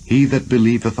 He that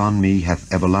believeth on me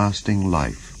hath everlasting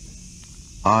life.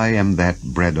 I am that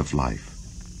bread of life.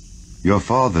 Your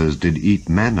fathers did eat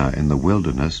manna in the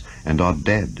wilderness, and are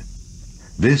dead.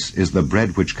 This is the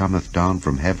bread which cometh down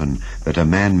from heaven, that a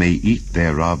man may eat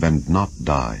thereof and not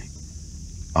die.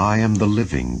 I am the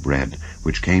living bread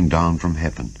which came down from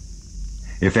heaven.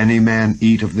 If any man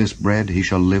eat of this bread, he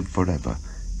shall live forever.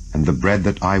 And the bread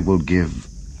that I will give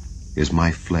is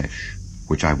my flesh,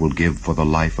 which I will give for the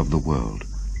life of the world.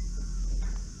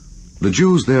 The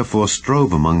Jews therefore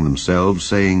strove among themselves,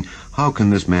 saying, How can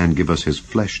this man give us his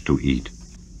flesh to eat?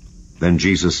 Then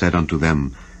Jesus said unto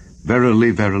them,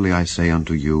 Verily, verily, I say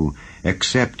unto you,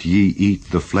 except ye eat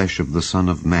the flesh of the Son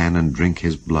of Man and drink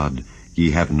his blood,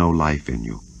 ye have no life in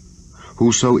you.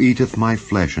 Whoso eateth my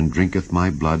flesh and drinketh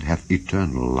my blood hath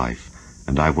eternal life,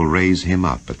 and I will raise him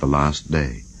up at the last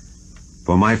day.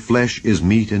 For my flesh is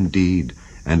meat indeed,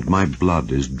 and my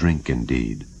blood is drink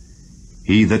indeed.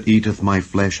 He that eateth my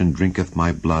flesh and drinketh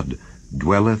my blood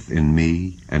dwelleth in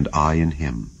me, and I in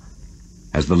him.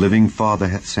 As the living Father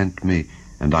hath sent me,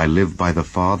 and I live by the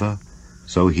Father,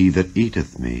 so he that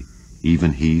eateth me,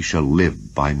 even he shall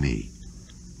live by me.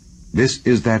 This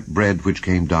is that bread which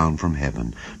came down from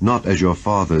heaven, not as your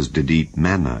fathers did eat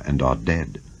manna and are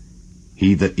dead.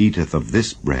 He that eateth of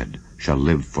this bread shall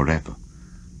live forever.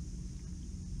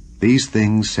 These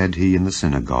things said he in the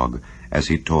synagogue, as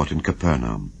he taught in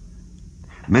Capernaum.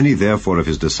 Many therefore of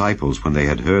his disciples, when they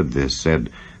had heard this, said,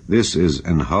 This is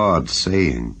an hard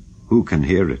saying. Who can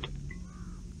hear it?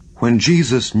 When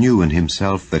Jesus knew in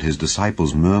himself that his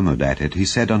disciples murmured at it, he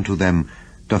said unto them,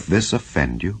 Doth this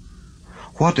offend you?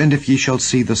 What and if ye shall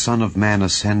see the Son of Man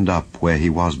ascend up where he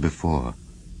was before?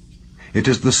 It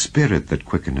is the Spirit that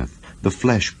quickeneth, the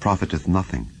flesh profiteth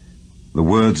nothing. The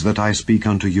words that I speak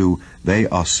unto you, they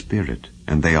are spirit,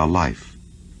 and they are life.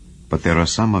 But there are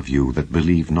some of you that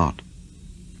believe not.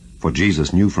 For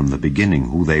Jesus knew from the beginning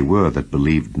who they were that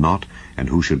believed not, and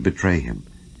who should betray him.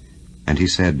 And he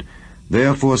said,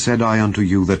 Therefore said I unto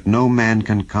you, that no man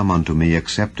can come unto me,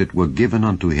 except it were given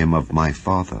unto him of my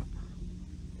Father.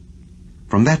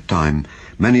 From that time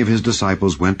many of his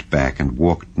disciples went back, and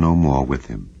walked no more with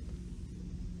him.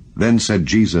 Then said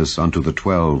Jesus unto the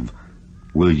 12,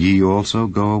 Will ye also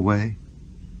go away?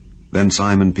 Then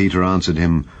Simon Peter answered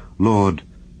him, Lord,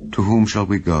 to whom shall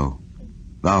we go?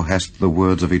 Thou hast the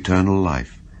words of eternal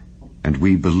life, and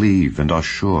we believe and are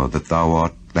sure that thou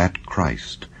art that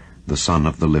Christ, the Son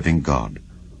of the living God.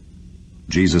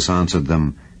 Jesus answered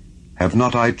them, Have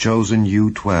not I chosen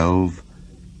you 12,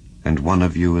 and one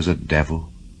of you is a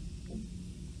devil?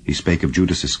 He spake of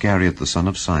Judas Iscariot, the son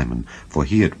of Simon, for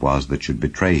he it was that should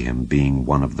betray him, being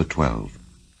one of the 12.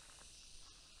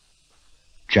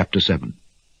 Chapter 7.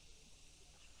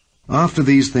 After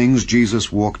these things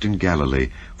Jesus walked in Galilee,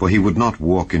 for he would not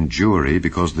walk in Jewry,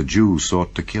 because the Jews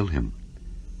sought to kill him.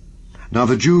 Now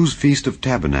the Jews' feast of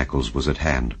tabernacles was at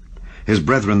hand. His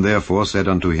brethren therefore said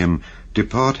unto him,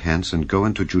 Depart hence, and go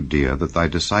into Judea, that thy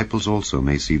disciples also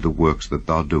may see the works that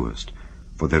thou doest.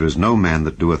 For there is no man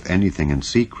that doeth anything in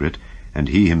secret, and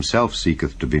he himself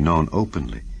seeketh to be known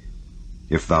openly.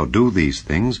 If thou do these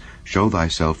things, show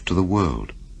thyself to the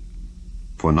world.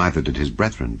 For neither did his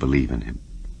brethren believe in him.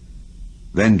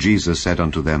 Then Jesus said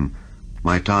unto them,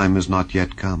 My time is not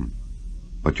yet come,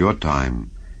 but your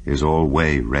time is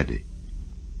alway ready.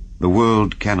 The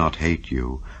world cannot hate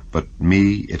you, but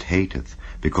me it hateth,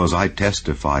 because I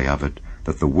testify of it,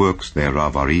 that the works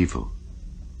thereof are evil.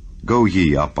 Go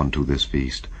ye up unto this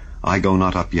feast. I go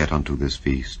not up yet unto this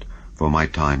feast, for my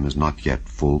time is not yet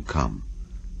full come.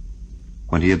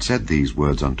 When he had said these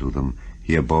words unto them,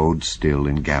 he abode still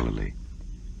in Galilee.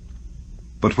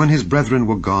 But when his brethren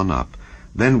were gone up,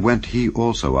 then went he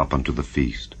also up unto the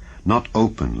feast, not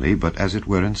openly, but as it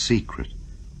were in secret.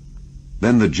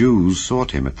 Then the Jews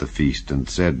sought him at the feast, and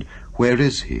said, Where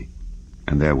is he?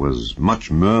 And there was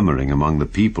much murmuring among the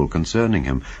people concerning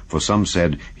him. For some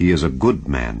said, He is a good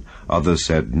man. Others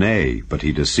said, Nay, but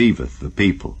he deceiveth the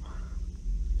people.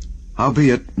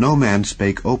 Howbeit no man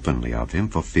spake openly of him,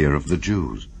 for fear of the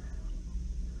Jews.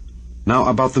 Now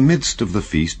about the midst of the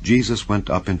feast Jesus went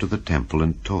up into the temple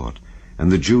and taught.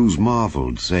 And the Jews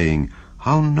marveled, saying,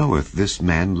 How knoweth this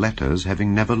man letters,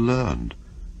 having never learned?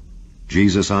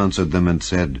 Jesus answered them and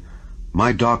said,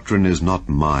 My doctrine is not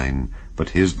mine, but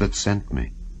his that sent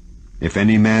me. If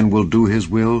any man will do his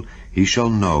will, he shall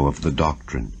know of the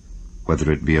doctrine,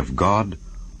 whether it be of God,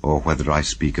 or whether I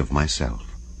speak of myself.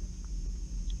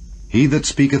 He that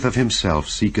speaketh of himself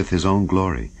seeketh his own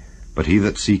glory, but he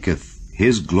that seeketh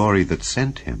his glory that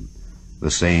sent him, the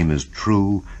same is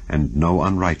true, and no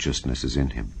unrighteousness is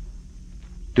in him.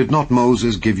 Did not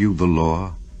Moses give you the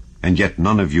law, and yet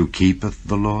none of you keepeth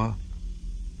the law?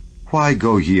 Why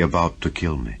go ye about to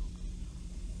kill me?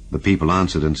 The people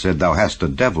answered and said, Thou hast a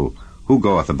devil. Who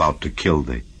goeth about to kill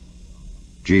thee?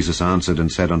 Jesus answered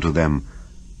and said unto them,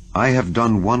 I have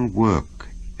done one work,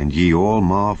 and ye all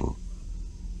marvel.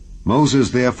 Moses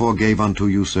therefore gave unto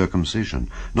you circumcision,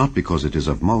 not because it is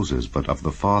of Moses, but of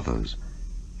the fathers.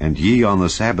 And ye on the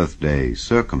Sabbath day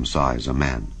circumcise a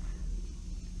man.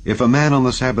 If a man on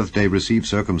the Sabbath day receive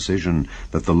circumcision,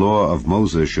 that the law of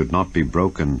Moses should not be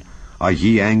broken, are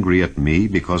ye angry at me,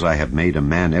 because I have made a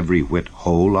man every whit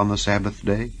whole on the Sabbath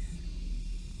day?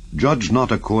 Judge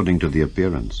not according to the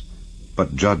appearance,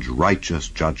 but judge righteous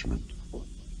judgment.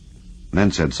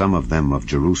 Then said some of them of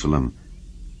Jerusalem,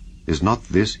 Is not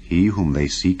this he whom they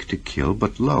seek to kill?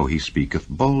 But lo, he speaketh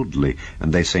boldly,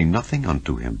 and they say nothing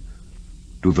unto him.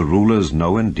 Do the rulers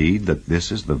know indeed that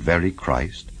this is the very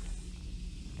Christ?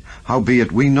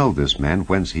 Howbeit we know this man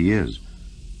whence he is.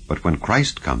 But when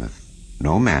Christ cometh,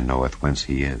 no man knoweth whence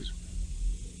he is.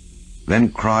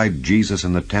 Then cried Jesus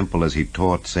in the temple as he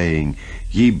taught, saying,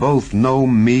 Ye both know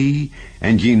me,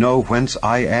 and ye know whence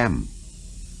I am.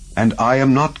 And I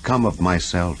am not come of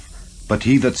myself, but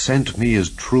he that sent me is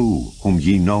true, whom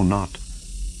ye know not.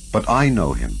 But I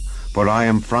know him, for I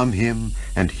am from him,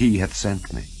 and he hath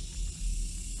sent me.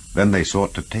 Then they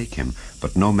sought to take him,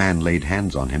 but no man laid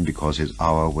hands on him, because his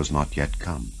hour was not yet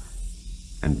come.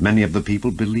 And many of the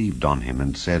people believed on him,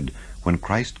 and said, When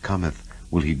Christ cometh,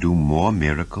 will he do more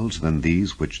miracles than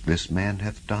these which this man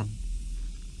hath done?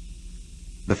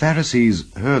 The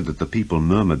Pharisees heard that the people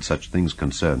murmured such things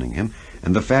concerning him,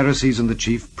 and the Pharisees and the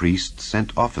chief priests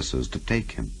sent officers to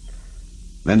take him.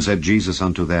 Then said Jesus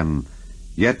unto them,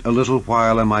 Yet a little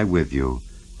while am I with you,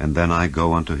 and then I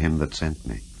go unto him that sent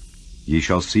me. Ye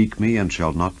shall seek me, and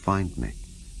shall not find me.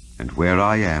 And where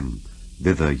I am,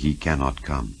 thither ye cannot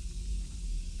come.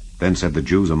 Then said the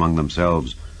Jews among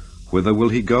themselves, Whither will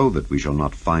he go, that we shall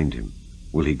not find him?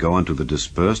 Will he go unto the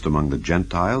dispersed among the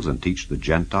Gentiles, and teach the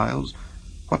Gentiles?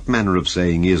 What manner of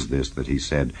saying is this, that he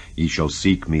said, Ye shall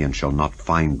seek me, and shall not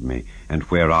find me, and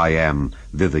where I am,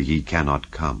 thither ye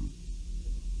cannot come?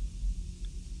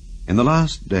 In the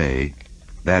last day,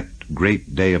 that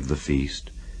great day of the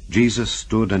feast, Jesus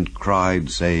stood and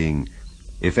cried, saying,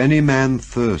 If any man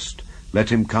thirst, let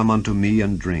him come unto me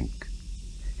and drink.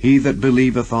 He that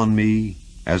believeth on me,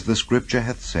 as the Scripture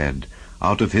hath said,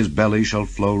 out of his belly shall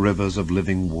flow rivers of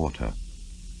living water.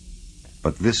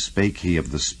 But this spake he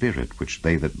of the Spirit, which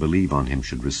they that believe on him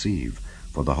should receive,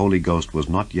 for the Holy Ghost was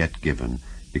not yet given,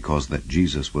 because that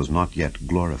Jesus was not yet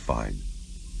glorified.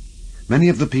 Many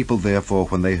of the people therefore,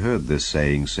 when they heard this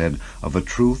saying, said, Of a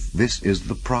truth this is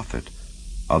the prophet.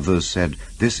 Others said,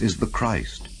 This is the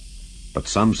Christ. But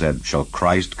some said, Shall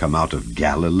Christ come out of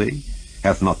Galilee?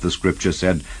 Hath not the Scripture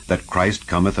said, that Christ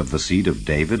cometh of the seed of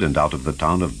David, and out of the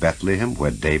town of Bethlehem,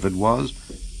 where David was?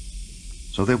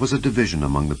 So there was a division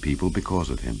among the people because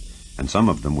of him, and some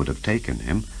of them would have taken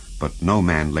him, but no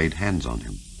man laid hands on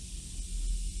him.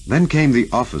 Then came the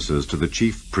officers to the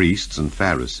chief priests and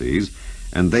Pharisees,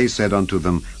 and they said unto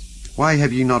them, Why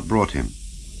have ye not brought him?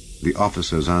 The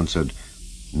officers answered,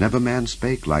 Never man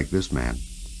spake like this man.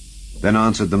 Then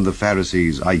answered them the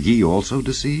Pharisees, Are ye also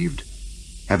deceived?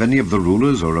 Have any of the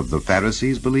rulers or of the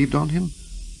Pharisees believed on him?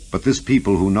 But this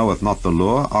people who knoweth not the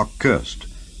law are cursed.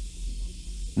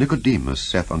 Nicodemus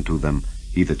saith unto them,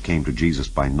 he that came to Jesus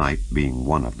by night, being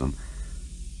one of them,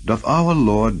 Doth our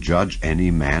Lord judge any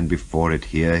man before it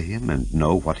hear him, and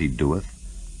know what he doeth?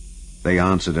 They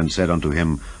answered and said unto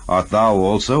him, Art thou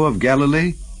also of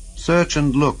Galilee? Search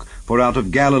and look, for out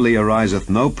of Galilee ariseth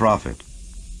no prophet.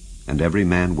 And every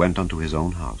man went unto his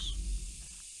own house.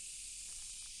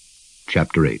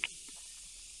 Chapter 8.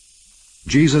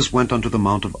 Jesus went unto the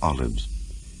Mount of Olives,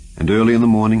 and early in the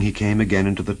morning he came again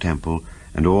into the temple,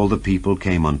 and all the people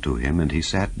came unto him, and he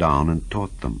sat down and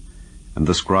taught them. And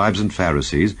the scribes and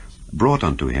Pharisees brought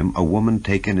unto him a woman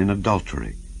taken in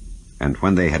adultery. And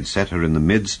when they had set her in the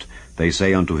midst, they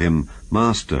say unto him,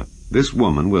 Master, this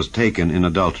woman was taken in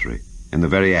adultery, in the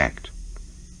very act.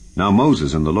 Now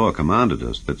Moses in the law commanded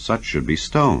us that such should be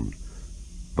stoned.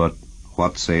 But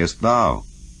what sayest thou?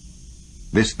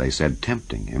 This they said,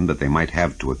 tempting him, that they might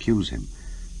have to accuse him.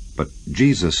 But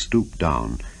Jesus stooped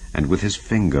down, and with his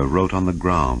finger wrote on the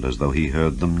ground, as though he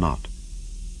heard them not.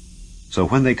 So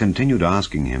when they continued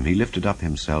asking him, he lifted up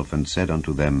himself, and said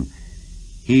unto them,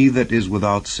 He that is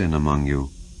without sin among you,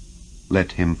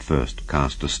 let him first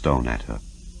cast a stone at her.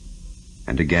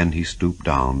 And again he stooped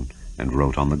down, and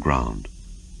wrote on the ground.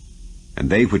 And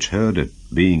they which heard it,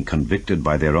 being convicted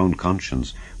by their own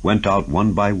conscience, went out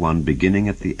one by one, beginning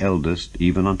at the eldest,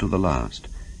 even unto the last.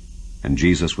 And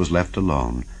Jesus was left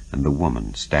alone, and the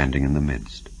woman standing in the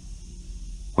midst.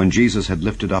 When Jesus had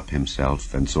lifted up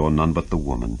himself, and saw none but the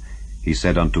woman, he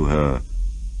said unto her,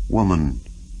 Woman,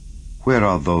 where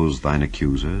are those thine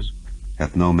accusers?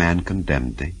 Hath no man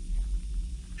condemned thee?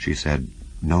 She said,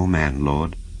 No man,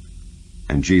 Lord.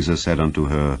 And Jesus said unto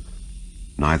her,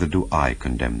 Neither do I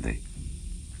condemn thee.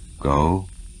 Go,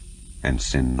 and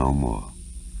sin no more.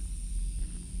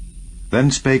 Then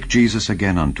spake Jesus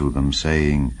again unto them,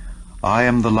 saying, I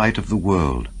am the light of the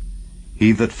world.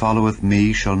 He that followeth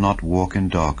me shall not walk in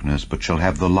darkness, but shall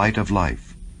have the light of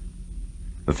life.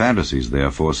 The Pharisees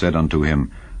therefore said unto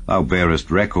him, Thou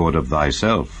bearest record of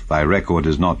thyself, thy record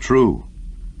is not true.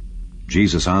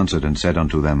 Jesus answered and said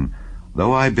unto them,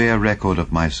 Though I bear record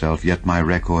of myself, yet my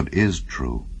record is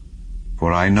true.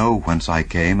 For I know whence I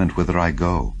came and whither I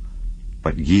go.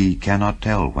 But ye cannot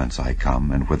tell whence I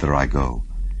come and whither I go.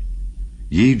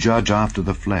 Ye judge after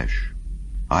the flesh.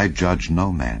 I judge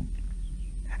no man.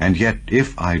 And yet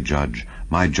if I judge,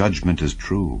 my judgment is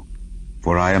true.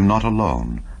 For I am not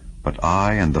alone, but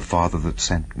I and the Father that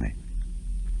sent me.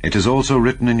 It is also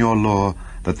written in your law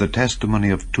that the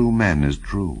testimony of 2 men is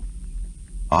true.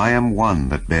 I am one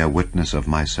that bear witness of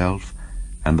myself,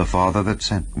 and the Father that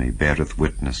sent me beareth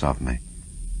witness of me.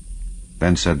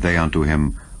 Then said they unto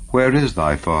him, Where is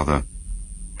thy Father?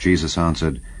 Jesus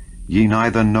answered, Ye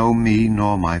neither know me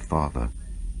nor my Father.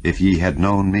 If ye had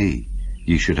known me,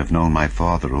 ye should have known my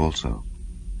Father also.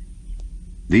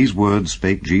 These words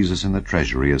spake Jesus in the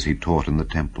treasury as he taught in the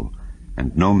temple,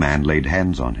 and no man laid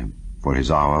hands on him. for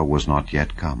his hour was not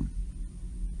yet come.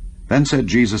 Then said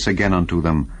Jesus again unto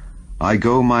them, I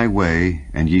go my way,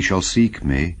 and ye shall seek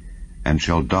me, and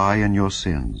shall die in your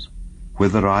sins.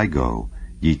 Whither I go,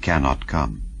 ye cannot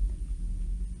come.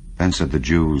 Then said the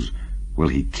Jews, Will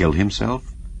he kill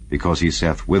himself? Because he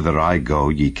saith, Whither I go,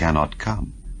 ye cannot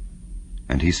come.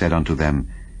 And he said unto them,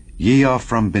 Ye are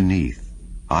from beneath,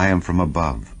 I am from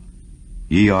above.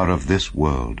 Ye are of this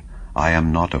world, I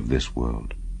am not of this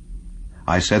world.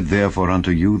 I said therefore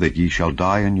unto you that ye shall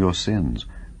die in your sins,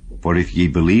 for if ye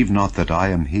believe not that I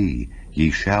am he,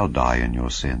 ye shall die in your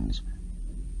sins.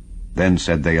 Then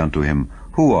said they unto him,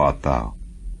 Who art thou?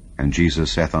 And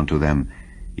Jesus saith unto them,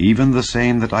 Even the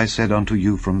same that I said unto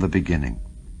you from the beginning.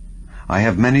 I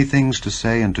have many things to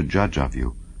say and to judge of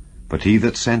you, but he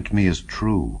that sent me is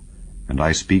true, and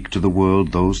I speak to the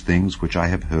world those things which I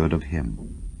have heard of him.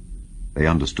 They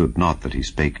understood not that he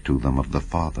spake to them of the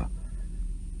Father.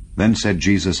 Then said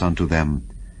Jesus unto them,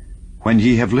 When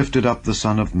ye have lifted up the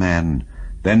Son of Man,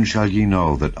 then shall ye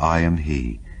know that I am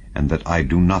he, and that I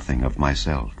do nothing of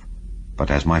myself. But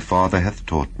as my Father hath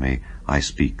taught me, I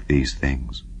speak these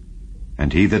things.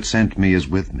 And he that sent me is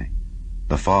with me.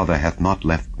 The Father hath not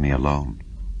left me alone,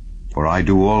 for I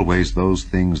do always those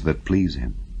things that please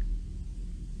him.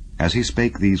 As he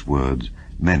spake these words,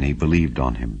 many believed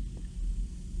on him.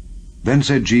 Then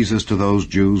said Jesus to those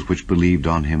Jews which believed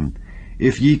on him,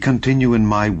 If ye continue in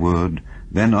my word,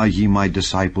 then are ye my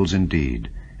disciples indeed,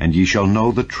 and ye shall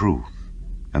know the truth,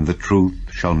 and the truth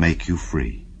shall make you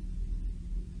free.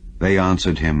 They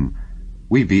answered him,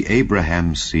 We be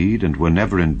Abraham's seed, and were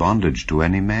never in bondage to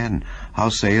any man. How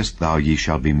sayest thou, Ye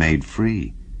shall be made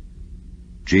free?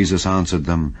 Jesus answered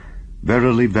them,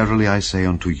 Verily, verily, I say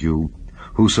unto you,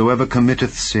 Whosoever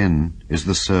committeth sin is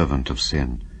the servant of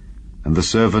sin. And the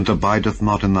servant abideth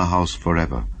not in the house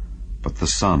forever, but the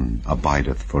Son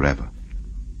abideth forever.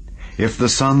 If the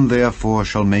Son therefore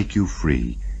shall make you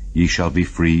free, ye shall be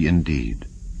free indeed.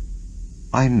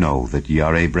 I know that ye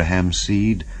are Abraham's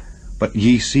seed, but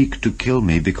ye seek to kill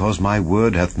me, because my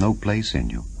word hath no place in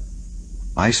you.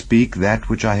 I speak that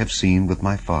which I have seen with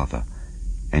my Father,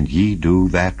 and ye do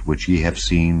that which ye have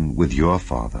seen with your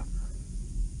father.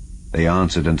 They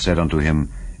answered and said unto him,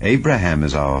 Abraham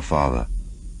is our father.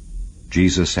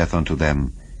 Jesus saith unto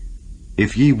them,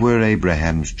 If ye were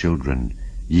Abraham's children,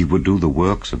 ye would do the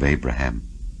works of Abraham.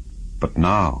 But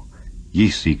now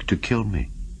ye seek to kill me,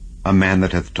 a man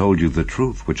that hath told you the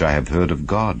truth which I have heard of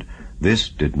God. This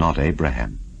did not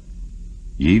Abraham.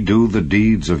 Ye do the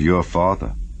deeds of your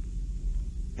father.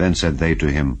 Then said they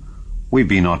to him, We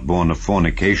be not born of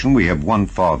fornication, we have one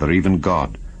Father, even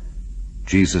God.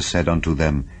 Jesus said unto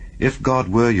them, If God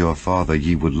were your Father,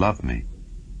 ye would love me.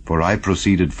 For I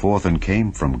proceeded forth and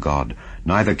came from God,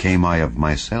 neither came I of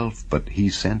myself, but he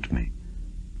sent me.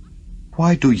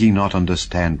 Why do ye not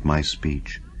understand my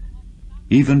speech?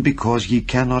 Even because ye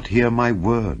cannot hear my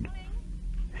word.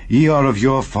 Ye are of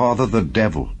your father the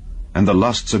devil, and the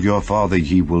lusts of your father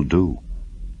ye will do.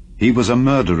 He was a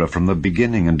murderer from the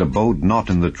beginning, and abode not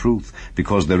in the truth,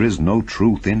 because there is no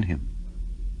truth in him.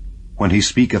 When he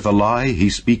speaketh a lie, he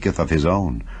speaketh of his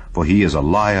own, for he is a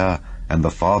liar and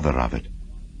the father of it.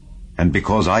 And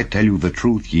because I tell you the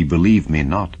truth, ye believe me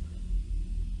not.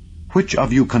 Which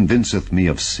of you convinceth me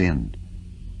of sin?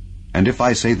 And if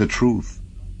I say the truth,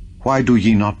 why do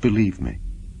ye not believe me?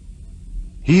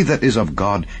 He that is of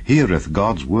God heareth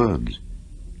God's words.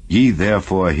 Ye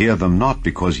therefore hear them not,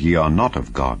 because ye are not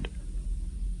of God.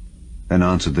 Then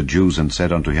answered the Jews and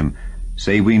said unto him,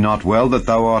 Say we not well that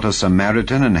thou art a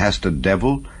Samaritan, and hast a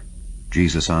devil?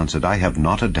 Jesus answered, I have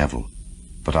not a devil,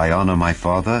 but I honor my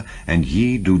Father, and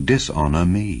ye do dishonor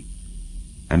me.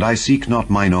 And I seek not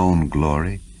mine own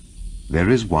glory. There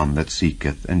is one that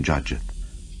seeketh and judgeth.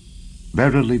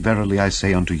 Verily, verily, I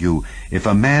say unto you, if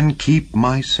a man keep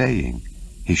my saying,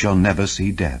 he shall never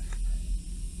see death.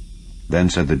 Then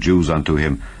said the Jews unto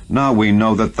him, Now we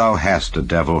know that thou hast a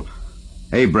devil.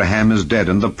 Abraham is dead,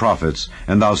 and the prophets,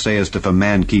 and thou sayest, If a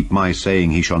man keep my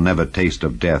saying, he shall never taste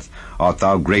of death. Art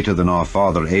thou greater than our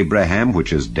father Abraham,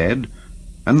 which is dead?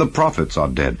 And the prophets are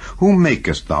dead. Whom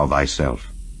makest thou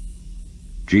thyself?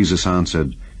 Jesus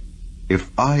answered,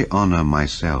 If I honor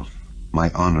myself, my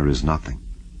honor is nothing.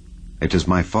 It is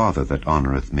my Father that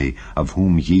honoreth me, of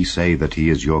whom ye say that he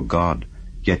is your God,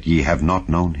 yet ye have not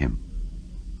known him.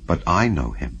 But I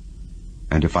know him.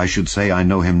 And if I should say I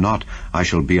know him not, I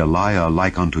shall be a liar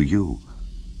like unto you.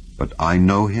 But I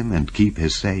know him, and keep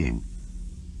his saying.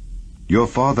 Your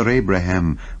father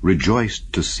Abraham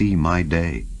rejoiced to see my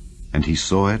day, and he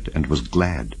saw it, and was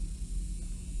glad.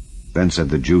 Then said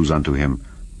the Jews unto him,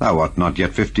 Thou art not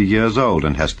yet 50 years old,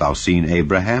 and hast thou seen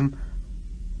Abraham?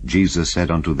 Jesus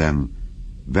said unto them,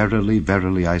 Verily,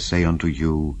 verily, I say unto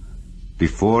you,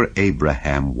 before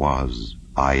Abraham was,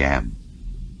 I am.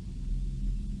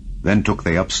 Then took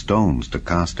they up stones to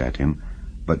cast at him,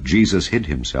 but Jesus hid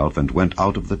himself, and went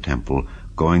out of the temple,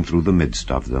 going through the midst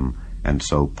of them, and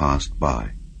so passed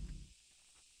by.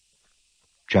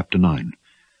 Chapter 9.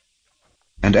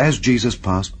 And as Jesus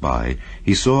passed by,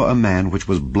 he saw a man which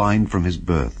was blind from his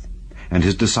birth. And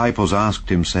his disciples asked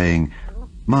him, saying,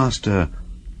 Master,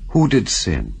 who did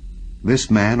sin,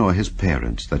 this man or his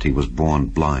parents, that he was born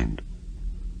blind?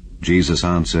 Jesus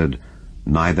answered,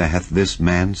 Neither hath this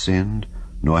man sinned,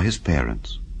 nor his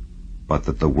parents, but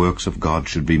that the works of God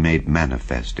should be made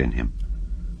manifest in him.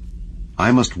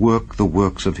 I must work the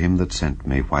works of him that sent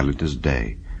me while it is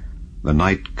day. The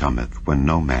night cometh when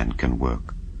no man can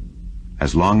work.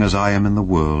 As long as I am in the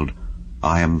world,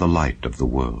 I am the light of the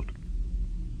world.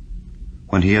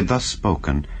 When he had thus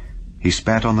spoken, he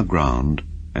spat on the ground,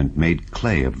 and made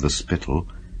clay of the spittle,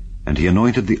 and he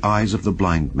anointed the eyes of the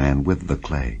blind man with the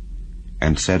clay,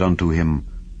 and said unto him,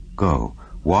 Go,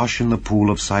 wash in the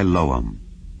pool of Siloam,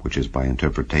 which is by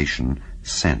interpretation,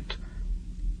 sent.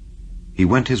 He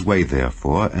went his way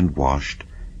therefore, and washed,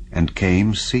 and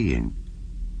came seeing.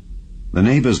 The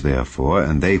neighbors therefore,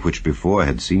 and they which before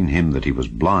had seen him that he was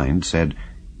blind, said,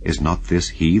 Is not this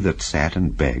he that sat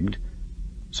and begged?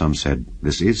 Some said,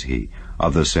 This is he.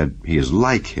 Others said, He is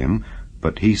like him.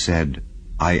 But he said,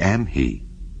 I am he.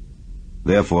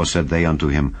 Therefore said they unto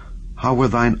him, How were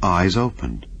thine eyes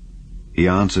opened? He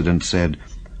answered and said,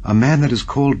 A man that is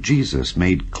called Jesus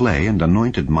made clay, and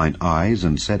anointed mine eyes,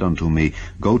 and said unto me,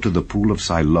 Go to the pool of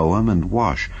Siloam, and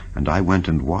wash. And I went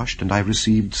and washed, and I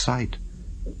received sight.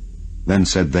 Then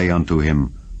said they unto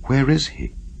him, Where is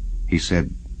he? He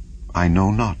said, I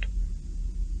know not.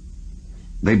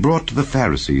 They brought to the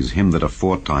Pharisees him that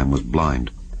aforetime was blind.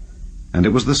 And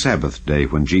it was the Sabbath day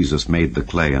when Jesus made the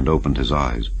clay and opened his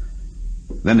eyes.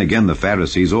 Then again the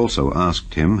Pharisees also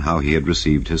asked him how he had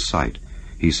received his sight.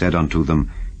 He said unto them,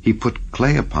 He put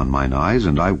clay upon mine eyes,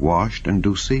 and I washed, and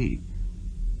do see.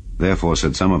 Therefore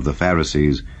said some of the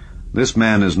Pharisees, This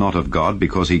man is not of God,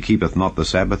 because he keepeth not the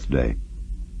Sabbath day.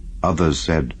 Others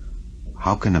said,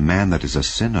 How can a man that is a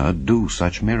sinner do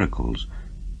such miracles?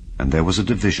 And there was a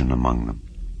division among them.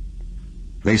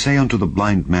 They say unto the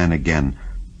blind man again,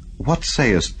 What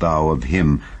sayest thou of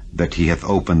him that he hath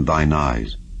opened thine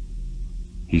eyes?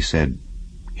 He said,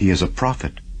 He is a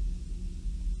prophet.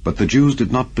 But the Jews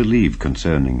did not believe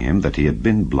concerning him that he had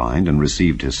been blind and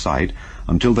received his sight,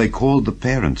 until they called the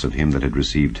parents of him that had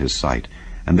received his sight.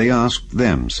 And they asked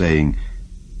them, saying,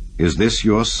 Is this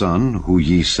your son, who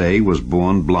ye say was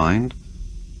born blind?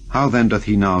 How then doth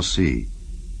he now see?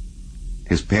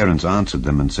 His parents answered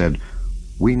them and said,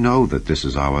 We know that this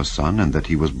is our son, and that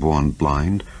he was born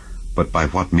blind. But by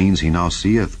what means he now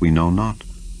seeth we know not,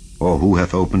 or who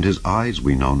hath opened his eyes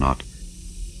we know not.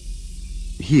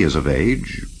 He is of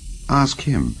age. Ask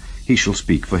him. He shall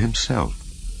speak for himself.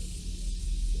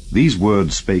 These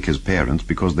words spake his parents,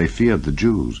 because they feared the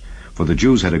Jews. For the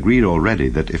Jews had agreed already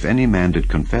that if any man did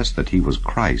confess that he was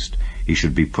Christ, he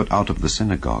should be put out of the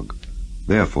synagogue.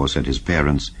 Therefore said his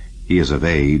parents, He is of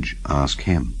age. Ask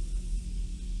him.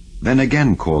 Then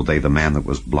again called they the man that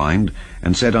was blind,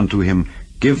 and said unto him,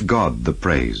 Give God the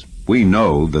praise. We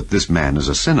know that this man is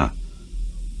a sinner.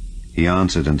 He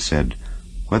answered and said,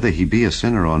 Whether he be a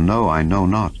sinner or no, I know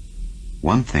not.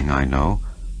 One thing I know,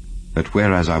 that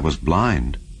whereas I was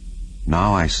blind,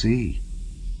 now I see.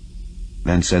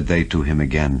 Then said they to him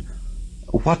again,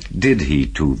 What did he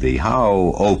to thee?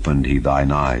 How opened he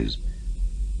thine eyes?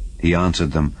 He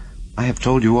answered them, I have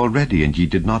told you already, and ye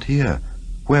did not hear.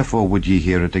 Wherefore would ye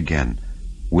hear it again?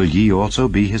 Will ye also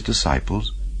be his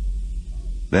disciples?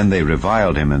 Then they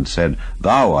reviled him, and said,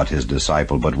 Thou art his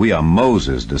disciple, but we are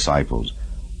Moses' disciples.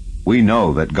 We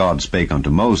know that God spake unto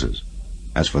Moses.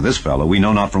 As for this fellow, we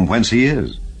know not from whence he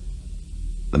is.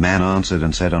 The man answered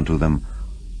and said unto them,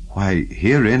 Why,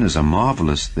 herein is a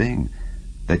marvelous thing,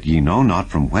 that ye know not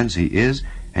from whence he is,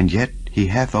 and yet he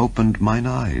hath opened mine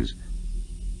eyes.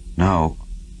 Now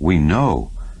we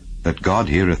know that God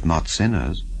heareth not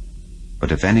sinners,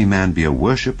 but if any man be a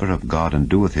worshipper of God, and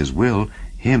doeth his will,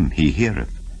 him he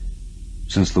heareth.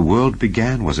 Since the world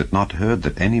began, was it not heard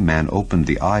that any man opened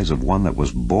the eyes of one that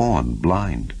was born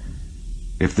blind?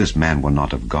 If this man were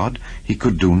not of God, he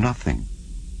could do nothing.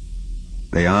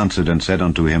 They answered and said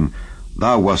unto him,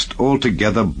 Thou wast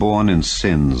altogether born in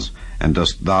sins, and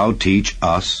dost thou teach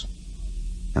us?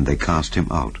 And they cast him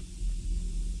out.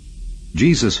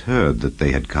 Jesus heard that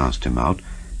they had cast him out,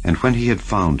 and when he had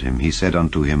found him, he said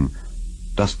unto him,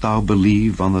 Dost thou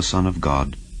believe on the Son of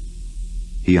God?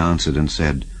 He answered and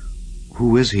said,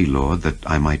 Who is he, Lord, that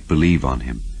I might believe on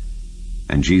him?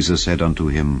 And Jesus said unto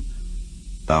him,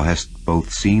 Thou hast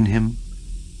both seen him,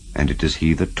 and it is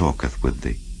he that talketh with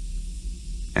thee.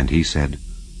 And he said,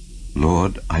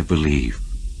 Lord, I believe.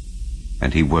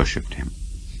 And he worshipped him.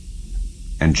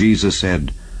 And Jesus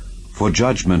said, For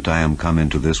judgment I am come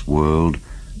into this world,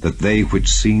 that they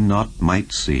which see not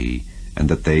might see, and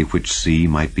that they which see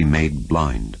might be made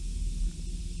blind.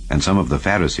 And some of the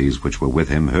Pharisees which were with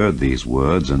him heard these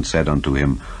words, and said unto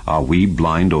him, Are we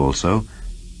blind also?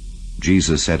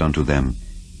 Jesus said unto them,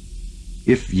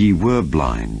 If ye were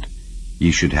blind,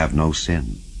 ye should have no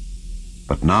sin.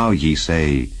 But now ye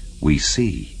say, We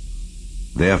see.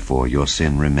 Therefore your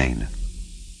sin remaineth.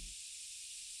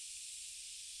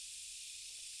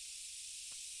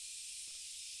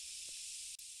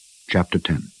 Chapter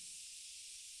 10.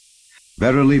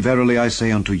 Verily, verily, I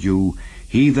say unto you,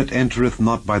 he that entereth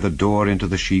not by the door into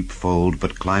the sheepfold,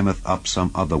 but climbeth up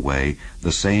some other way,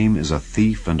 the same is a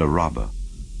thief and a robber.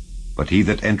 But he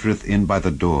that entereth in by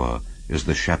the door is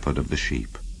the shepherd of the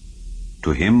sheep.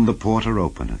 To him the porter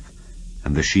openeth,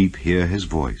 and the sheep hear his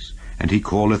voice, and he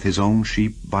calleth his own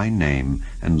sheep by name,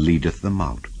 and leadeth them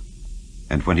out.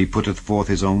 And when he putteth forth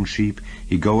his own sheep,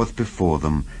 he goeth before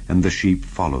them, and the sheep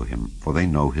follow him, for they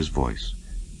know his voice.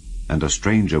 And a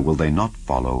stranger will they not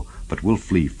follow, but will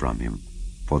flee from him,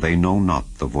 for they know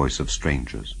not the voice of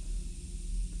strangers.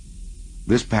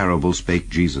 This parable spake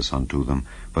Jesus unto them,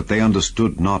 but they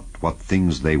understood not what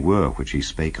things they were which he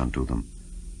spake unto them.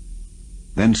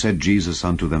 Then said Jesus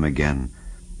unto them again,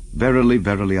 Verily,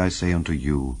 verily, I say unto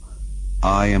you,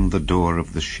 I am the door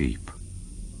of the sheep.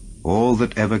 All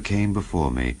that ever came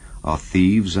before me are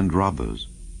thieves and robbers,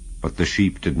 but the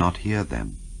sheep did not hear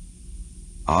them.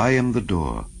 I am the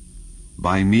door.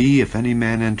 By me if any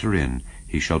man enter in,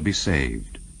 he shall be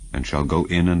saved, and shall go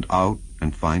in and out,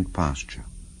 and find pasture.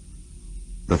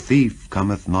 The thief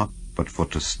cometh not but for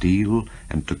to steal,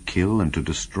 and to kill, and to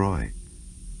destroy.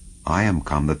 I am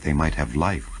come that they might have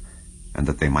life, and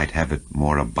that they might have it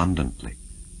more abundantly.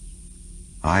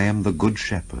 I am the good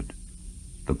shepherd.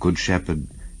 The good shepherd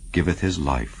giveth his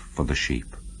life for the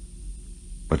sheep.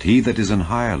 But he that is an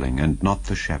hireling, and not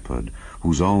the shepherd,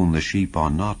 whose own the sheep are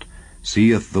not,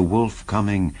 seeth the wolf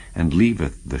coming, and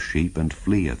leaveth the sheep, and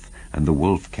fleeth, and the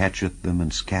wolf catcheth them,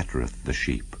 and scattereth the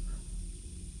sheep.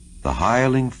 The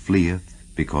hireling fleeth,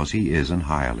 because he is an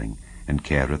hireling, and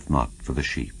careth not for the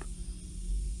sheep.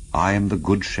 I am the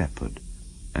good shepherd,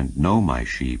 and know my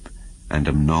sheep, and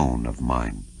am known of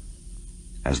mine.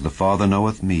 As the Father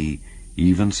knoweth me,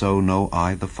 even so know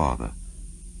I the Father,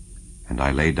 and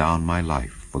I lay down my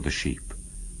life for the sheep.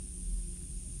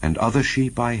 And other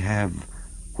sheep I have,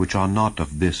 which are not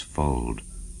of this fold.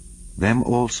 Them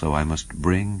also I must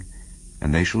bring,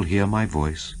 and they shall hear my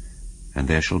voice, and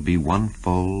there shall be one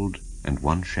fold and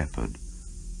one shepherd.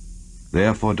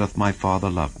 Therefore doth my Father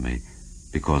love me,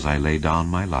 because I lay down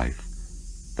my life,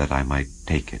 that I might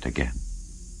take it again.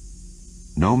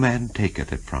 No man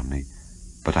taketh it from me,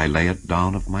 but I lay it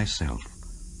down of myself.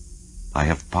 I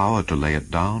have power to lay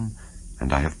it down,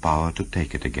 and I have power to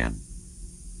take it again.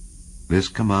 This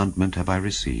commandment have I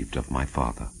received of my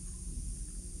Father.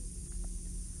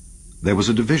 There was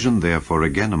a division therefore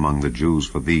again among the Jews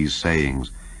for these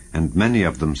sayings, and many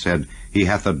of them said, He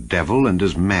hath a devil, and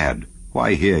is mad.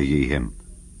 Why hear ye him?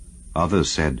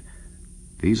 Others said,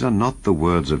 These are not the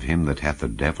words of him that hath a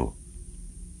devil.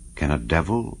 Can a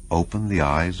devil open the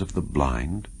eyes of the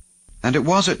blind? And it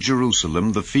was at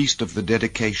Jerusalem the feast of the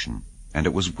dedication, and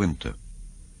it was winter.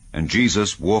 And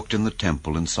Jesus walked in the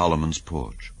temple in Solomon's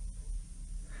porch.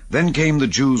 Then came the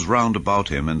Jews round about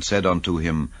him, and said unto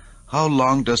him, How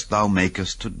long dost thou make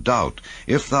us to doubt?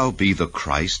 If thou be the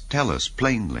Christ, tell us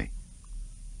plainly.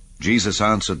 Jesus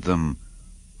answered them,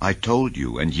 I told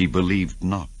you, and ye believed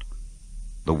not.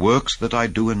 The works that I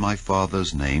do in my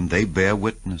Father's name, they bear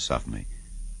witness of me.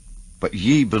 But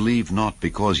ye believe not,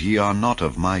 because ye are not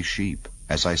of my sheep,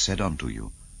 as I said unto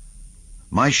you.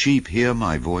 My sheep hear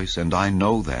my voice, and I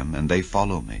know them, and they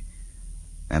follow me.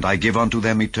 And I give unto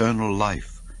them eternal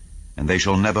life, and they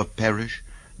shall never perish,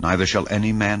 neither shall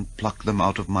any man pluck them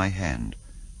out of my hand.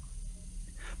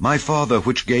 My Father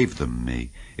which gave them me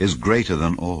is greater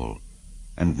than all,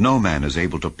 and no man is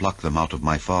able to pluck them out of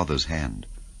my Father's hand.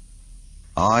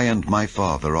 I and my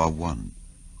Father are one.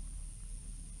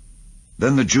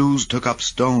 Then the Jews took up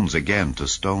stones again to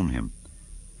stone him.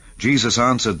 Jesus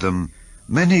answered them,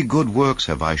 Many good works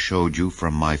have I showed you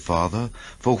from my Father.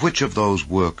 For which of those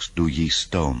works do ye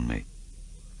stone me?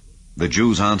 The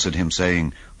Jews answered him,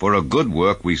 saying, For a good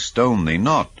work we stone thee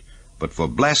not, but for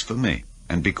blasphemy,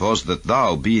 and because that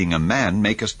thou, being a man,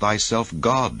 makest thyself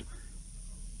God.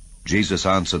 Jesus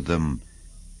answered them,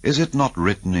 Is it not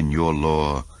written in your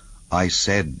law, I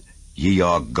said, ye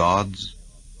are gods?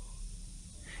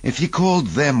 If he called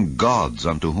them gods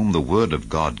unto whom the word of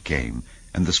God came,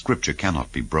 and the scripture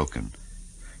cannot be broken,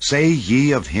 say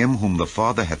ye of him whom the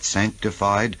Father hath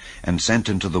sanctified and sent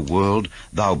into the world,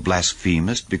 thou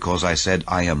blasphemest, because I said,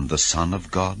 I am the Son of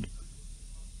God?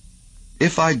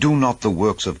 If I do not the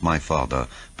works of my Father,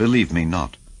 believe me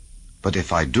not. But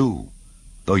if I do,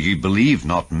 though ye believe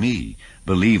not me,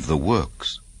 believe the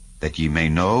works, that ye may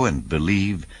know and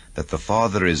believe that the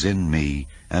Father is in me,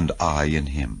 and I in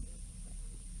him.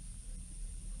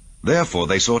 Therefore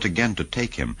they sought again to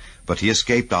take him, but he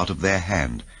escaped out of their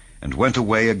hand, and went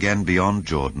away again beyond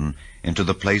Jordan, into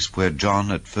the place where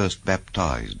John at first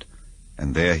baptized,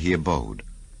 and there he abode.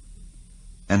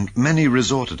 And many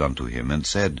resorted unto him, and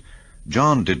said,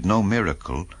 John did no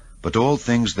miracle, but all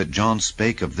things that John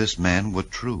spake of this man were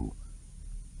true.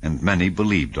 And many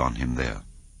believed on him there.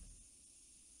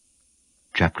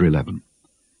 Chapter 11.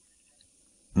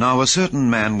 Now a certain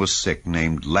man was sick,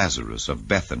 named Lazarus, of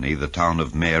Bethany, the town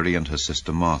of Mary and her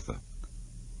sister Martha.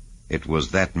 It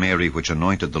was that Mary which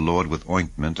anointed the Lord with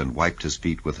ointment, and wiped his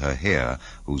feet with her hair,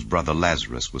 whose brother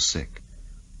Lazarus was sick.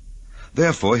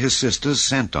 Therefore his sisters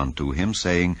sent unto him,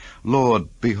 saying, Lord,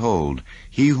 behold,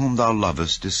 he whom thou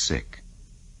lovest is sick.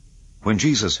 When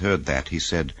Jesus heard that, he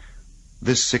said,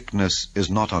 This sickness is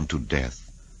not unto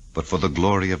death, but for the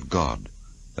glory of God,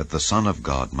 that the Son of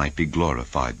God might be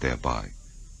glorified thereby.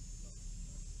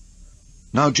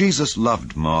 Now Jesus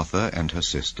loved Martha and her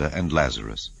sister and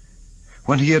Lazarus.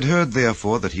 When he had heard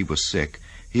therefore that he was sick,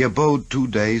 he abode 2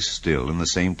 days still in the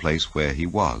same place where he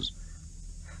was.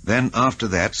 Then after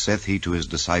that saith he to his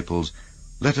disciples,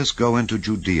 Let us go into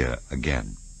Judea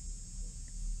again.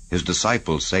 His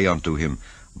disciples say unto him,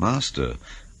 Master,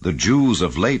 the Jews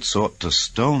of late sought to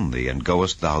stone thee, and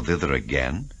goest thou thither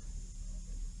again?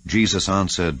 Jesus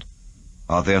answered,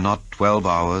 Are there not 12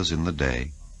 hours in the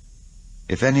day?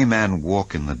 If any man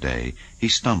walk in the day, he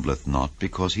stumbleth not,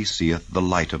 because he seeth the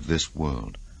light of this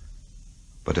world.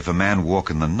 But if a man walk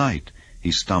in the night,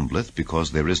 he stumbleth,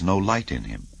 because there is no light in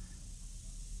him.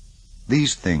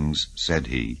 These things said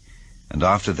he, and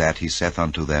after that he saith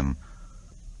unto them,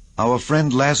 Our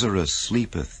friend Lazarus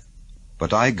sleepeth,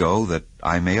 but I go that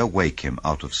I may awake him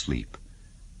out of sleep.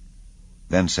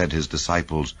 Then said his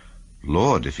disciples,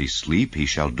 Lord, if he sleep, he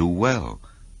shall do well.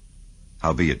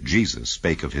 Howbeit Jesus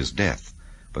spake of his death,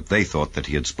 but they thought that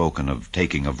he had spoken of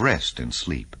taking of rest in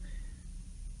sleep.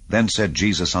 Then said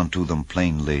Jesus unto them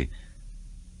plainly,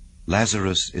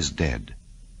 Lazarus is dead,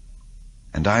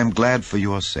 and I am glad for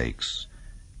your sakes,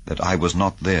 that I was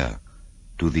not there,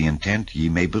 to the intent ye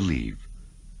may believe.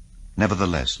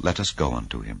 Nevertheless, let us go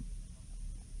unto him.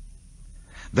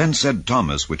 Then said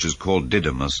Thomas, which is called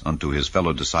Didymus, unto his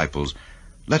fellow disciples,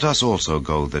 Let us also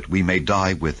go, that we may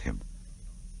die with him.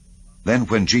 Then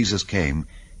when Jesus came,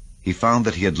 he found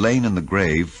that he had lain in the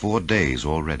grave 4 days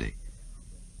already.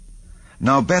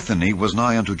 Now Bethany was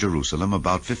nigh unto Jerusalem,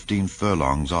 about 15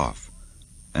 furlongs off.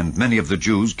 And many of the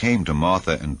Jews came to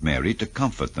Martha and Mary to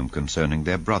comfort them concerning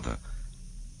their brother.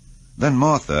 Then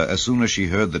Martha, as soon as she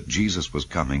heard that Jesus was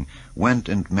coming, went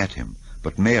and met him,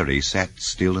 but Mary sat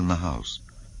still in the house.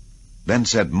 Then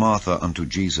said Martha unto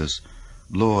Jesus,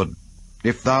 Lord,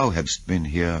 if thou hadst been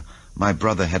here, my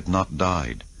brother had not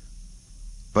died.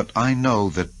 But I know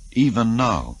that even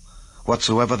now,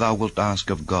 whatsoever thou wilt ask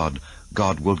of God,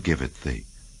 God will give it thee.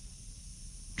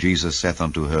 Jesus saith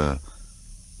unto her,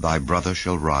 Thy brother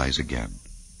shall rise again.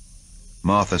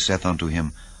 Martha saith unto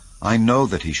him, I know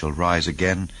that he shall rise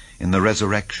again in the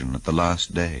resurrection at the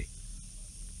last day.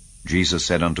 Jesus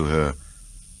said unto her,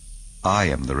 I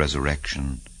am the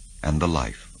resurrection and the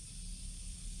life.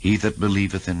 He that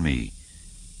believeth in me,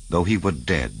 though he were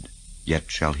dead, yet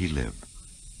shall he live.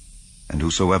 And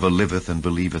whosoever liveth and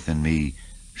believeth in me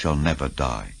shall never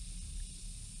die.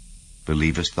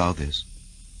 Believest thou this?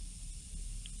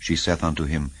 She saith unto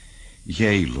him,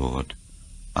 Yea, Lord,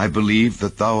 I believe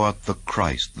that thou art the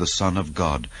Christ, the Son of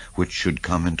God, which should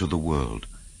come into the world.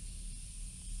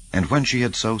 And when she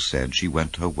had so said, she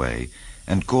went her way,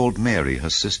 and called Mary her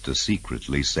sister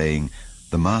secretly, saying,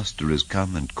 The Master is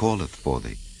come, and calleth for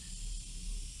thee.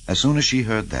 As soon as she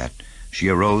heard that, she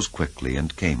arose quickly,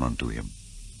 and came unto him.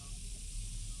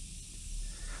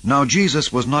 Now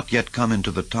Jesus was not yet come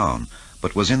into the town,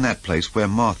 but was in that place where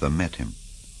Martha met him.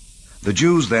 The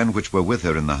Jews then which were with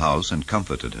her in the house, and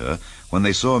comforted her, when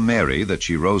they saw Mary, that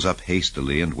she rose up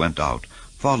hastily, and went out,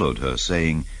 followed her,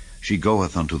 saying, She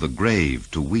goeth unto the grave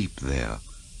to weep there.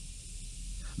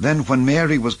 Then when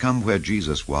Mary was come where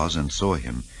Jesus was, and saw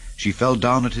him, she fell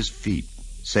down at his feet,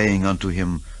 saying unto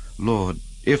him, Lord,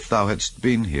 If thou hadst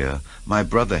been here, my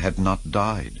brother had not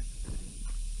died."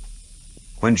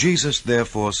 When Jesus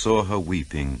therefore saw her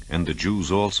weeping, and the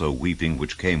Jews also weeping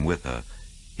which came with her,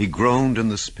 he groaned in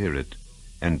the spirit,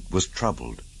 and was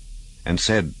troubled, and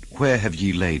said, "Where have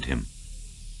ye laid him?"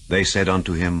 They said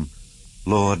unto him,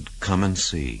 "Lord, come and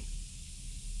see."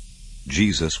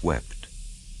 Jesus wept.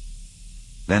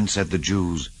 Then said the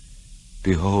Jews,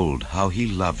 "Behold, how he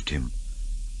loved him."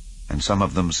 And some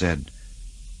of them said,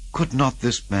 "Could not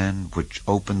this man, which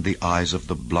opened the eyes of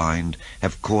the blind,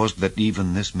 have caused that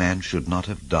even this man should not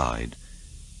have died?"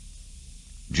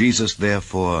 Jesus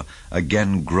therefore,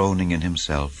 again groaning in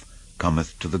himself,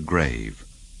 cometh to the grave.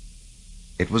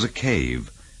 It was a cave,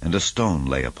 and a stone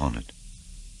lay upon it.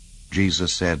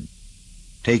 Jesus said,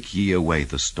 "Take ye away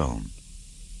the stone."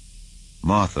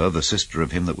 Martha, the sister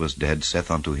of him that was dead,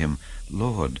 saith unto him,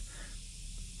 "Lord,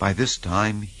 by this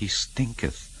time he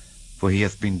stinketh, for he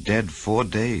hath been dead 4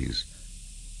 days.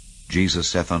 Jesus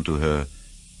saith unto her,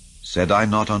 Said I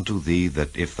not unto thee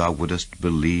that if thou wouldest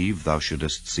believe, thou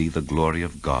shouldest see the glory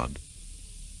of God?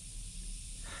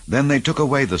 Then they took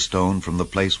away the stone from the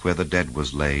place where the dead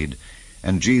was laid,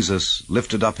 and Jesus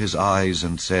lifted up his eyes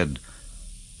and said,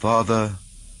 Father,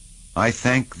 I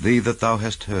thank thee that thou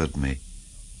hast heard me,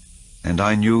 and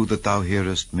I knew that thou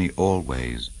hearest me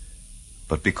always.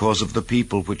 But because of the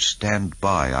people which stand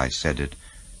by I said it,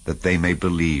 that they may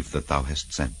believe that thou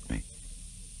hast sent me.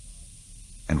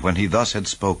 And when he thus had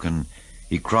spoken,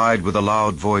 he cried with a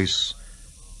loud voice,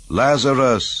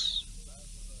 Lazarus,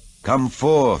 come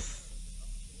forth.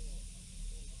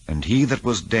 And he that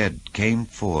was dead came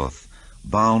forth,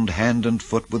 bound hand and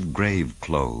foot with grave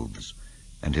clothes,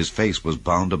 and his face was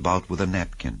bound about with a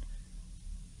napkin.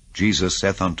 Jesus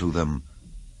saith unto them,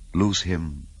 Loose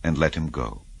him, and let him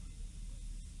go.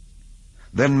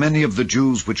 Then many of the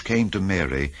Jews which came to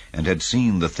Mary, and had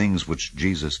seen the things which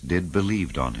Jesus did,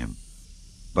 believed on him.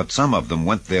 But some of them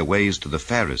went their ways to the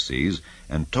Pharisees,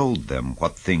 and told them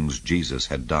what things Jesus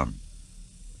had done.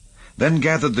 Then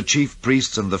gathered the chief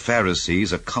priests and the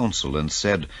Pharisees a council, and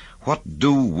said, What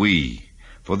do we?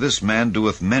 For this man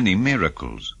doeth many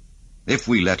miracles. If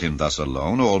we let him thus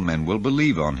alone, all men will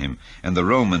believe on him, and the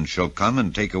Romans shall come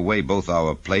and take away both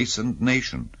our place and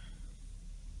nation.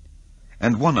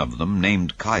 And one of them,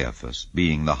 named Caiaphas,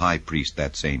 being the high priest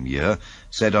that same year,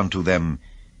 said unto them,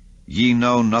 Ye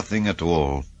know nothing at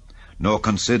all, nor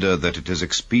consider that it is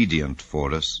expedient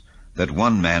for us that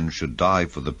one man should die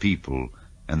for the people,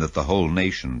 and that the whole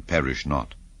nation perish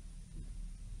not.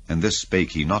 And this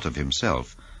spake he not of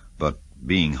himself, but,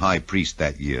 being high priest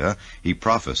that year, he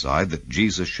prophesied that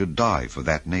Jesus should die for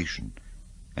that nation,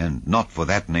 and not for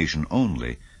that nation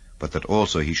only, but that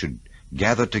also he should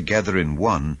gather together in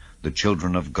one the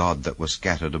children of God that were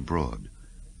scattered abroad.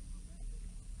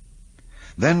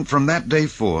 Then from that day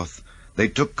forth they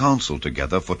took counsel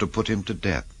together for to put him to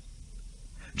death.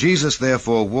 Jesus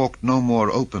therefore walked no more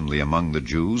openly among the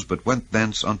Jews, but went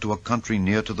thence unto a country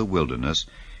near to the wilderness,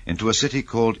 into a city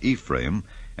called Ephraim,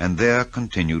 and there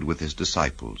continued with his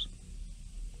disciples.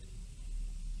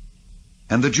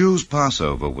 And the Jews'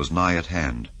 Passover was nigh at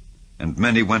hand, and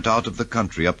many went out of the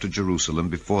country up to Jerusalem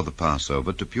before the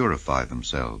Passover to purify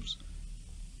themselves.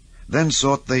 Then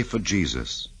sought they for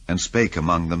Jesus, and spake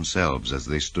among themselves as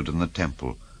they stood in the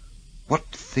temple, What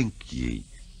think ye,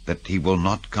 that he will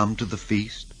not come to the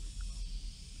feast?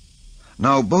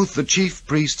 Now both the chief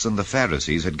priests and the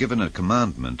Pharisees had given a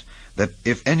commandment, that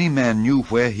if any man knew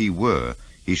where he were,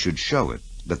 he should show it,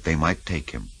 that they might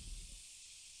take him.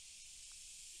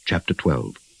 Chapter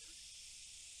 12.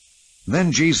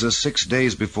 Then Jesus 6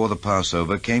 days before the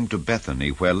Passover came to Bethany,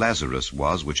 where Lazarus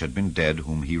was, which had been dead,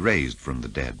 whom he raised from the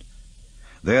dead.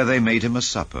 There they made him a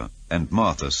supper, and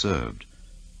Martha served.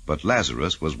 But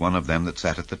Lazarus was one of them that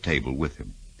sat at the table with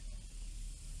him.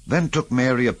 Then took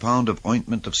Mary a pound of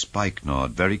ointment of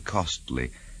spikenard, very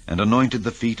costly, and anointed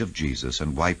the feet of Jesus,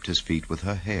 and wiped his feet with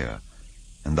her hair.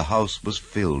 And the house was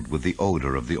filled with the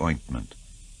odor of the ointment.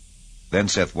 Then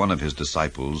saith one of his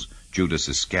disciples, Judas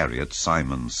Iscariot,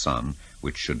 Simon's son,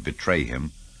 which should betray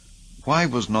him, Why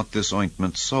was not this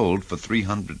ointment sold for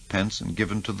 300 pence and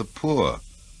given to the poor?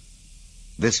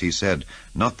 This he said,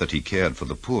 not that he cared for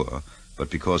the poor, but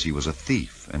because he was a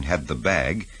thief, and had the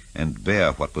bag, and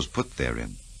bare what was put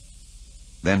therein.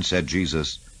 Then said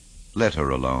Jesus, Let her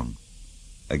alone.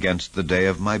 Against the day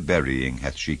of my burying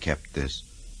hath she kept this.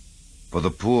 For the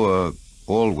poor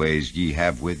always ye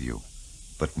have with you,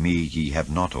 but me ye have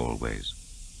not always.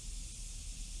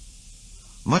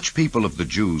 Much people of the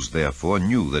Jews therefore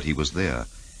knew that he was there,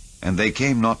 and they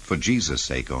came not for Jesus'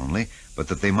 sake only, but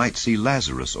that they might see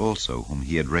Lazarus also, whom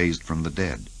he had raised from the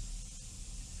dead.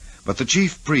 But the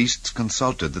chief priests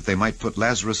consulted that they might put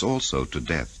Lazarus also to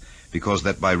death, because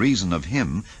that by reason of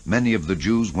him many of the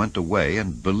Jews went away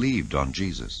and believed on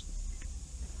Jesus.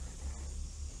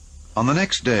 On the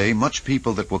next day, much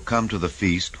people that were come to the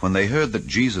feast, when they heard that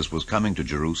Jesus was coming to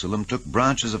Jerusalem, took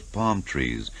branches of palm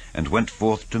trees, and went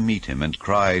forth to meet him, and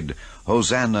cried,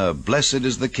 Hosanna, blessed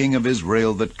is the King of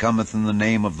Israel that cometh in the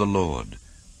name of the Lord.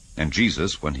 And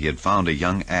Jesus, when he had found a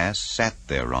young ass, sat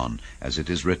thereon, as it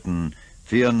is written,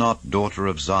 Fear not, daughter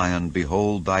of Zion,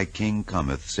 behold, thy king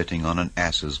cometh, sitting on an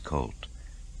ass's colt.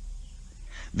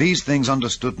 These things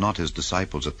understood not his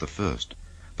disciples at the first.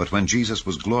 But when Jesus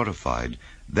was glorified,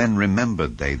 then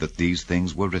remembered they that these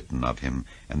things were written of him,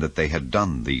 and that they had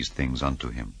done these things unto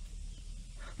him.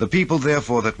 The people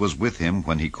therefore that was with him,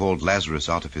 when he called Lazarus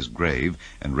out of his grave,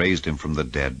 and raised him from the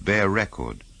dead, bear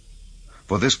record.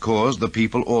 For this cause the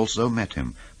people also met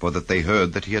him, for that they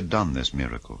heard that he had done this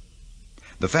miracle.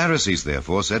 The Pharisees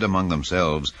therefore said among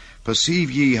themselves,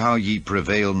 Perceive ye how ye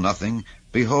prevail nothing?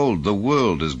 Behold, the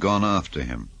world is gone after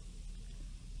him.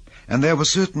 And there were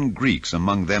certain Greeks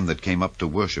among them that came up to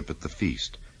worship at the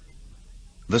feast.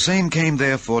 The same came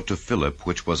therefore to Philip,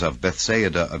 which was of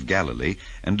Bethsaida of Galilee,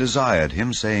 and desired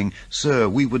him, saying, Sir,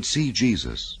 we would see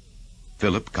Jesus.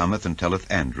 Philip cometh and telleth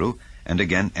Andrew, and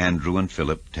again Andrew and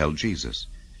Philip tell Jesus.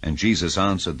 And Jesus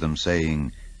answered them,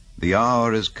 saying, The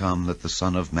hour is come that the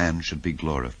Son of Man should be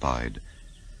glorified.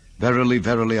 Verily,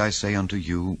 verily, I say unto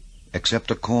you,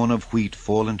 except a corn of wheat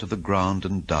fall into the ground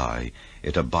and die,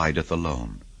 it abideth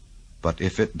alone. But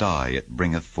if it die, it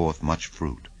bringeth forth much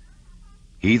fruit.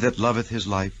 He that loveth his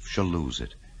life shall lose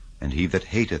it, and he that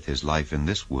hateth his life in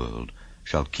this world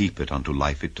shall keep it unto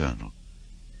life eternal.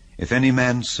 If any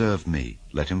man serve me,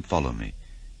 let him follow me,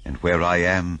 and where I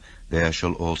am, there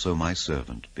shall also my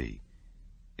servant be.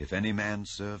 If any man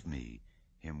serve me,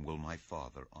 him will my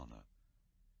Father honor.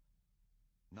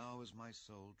 Now is my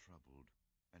soul troubled,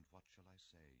 and what shall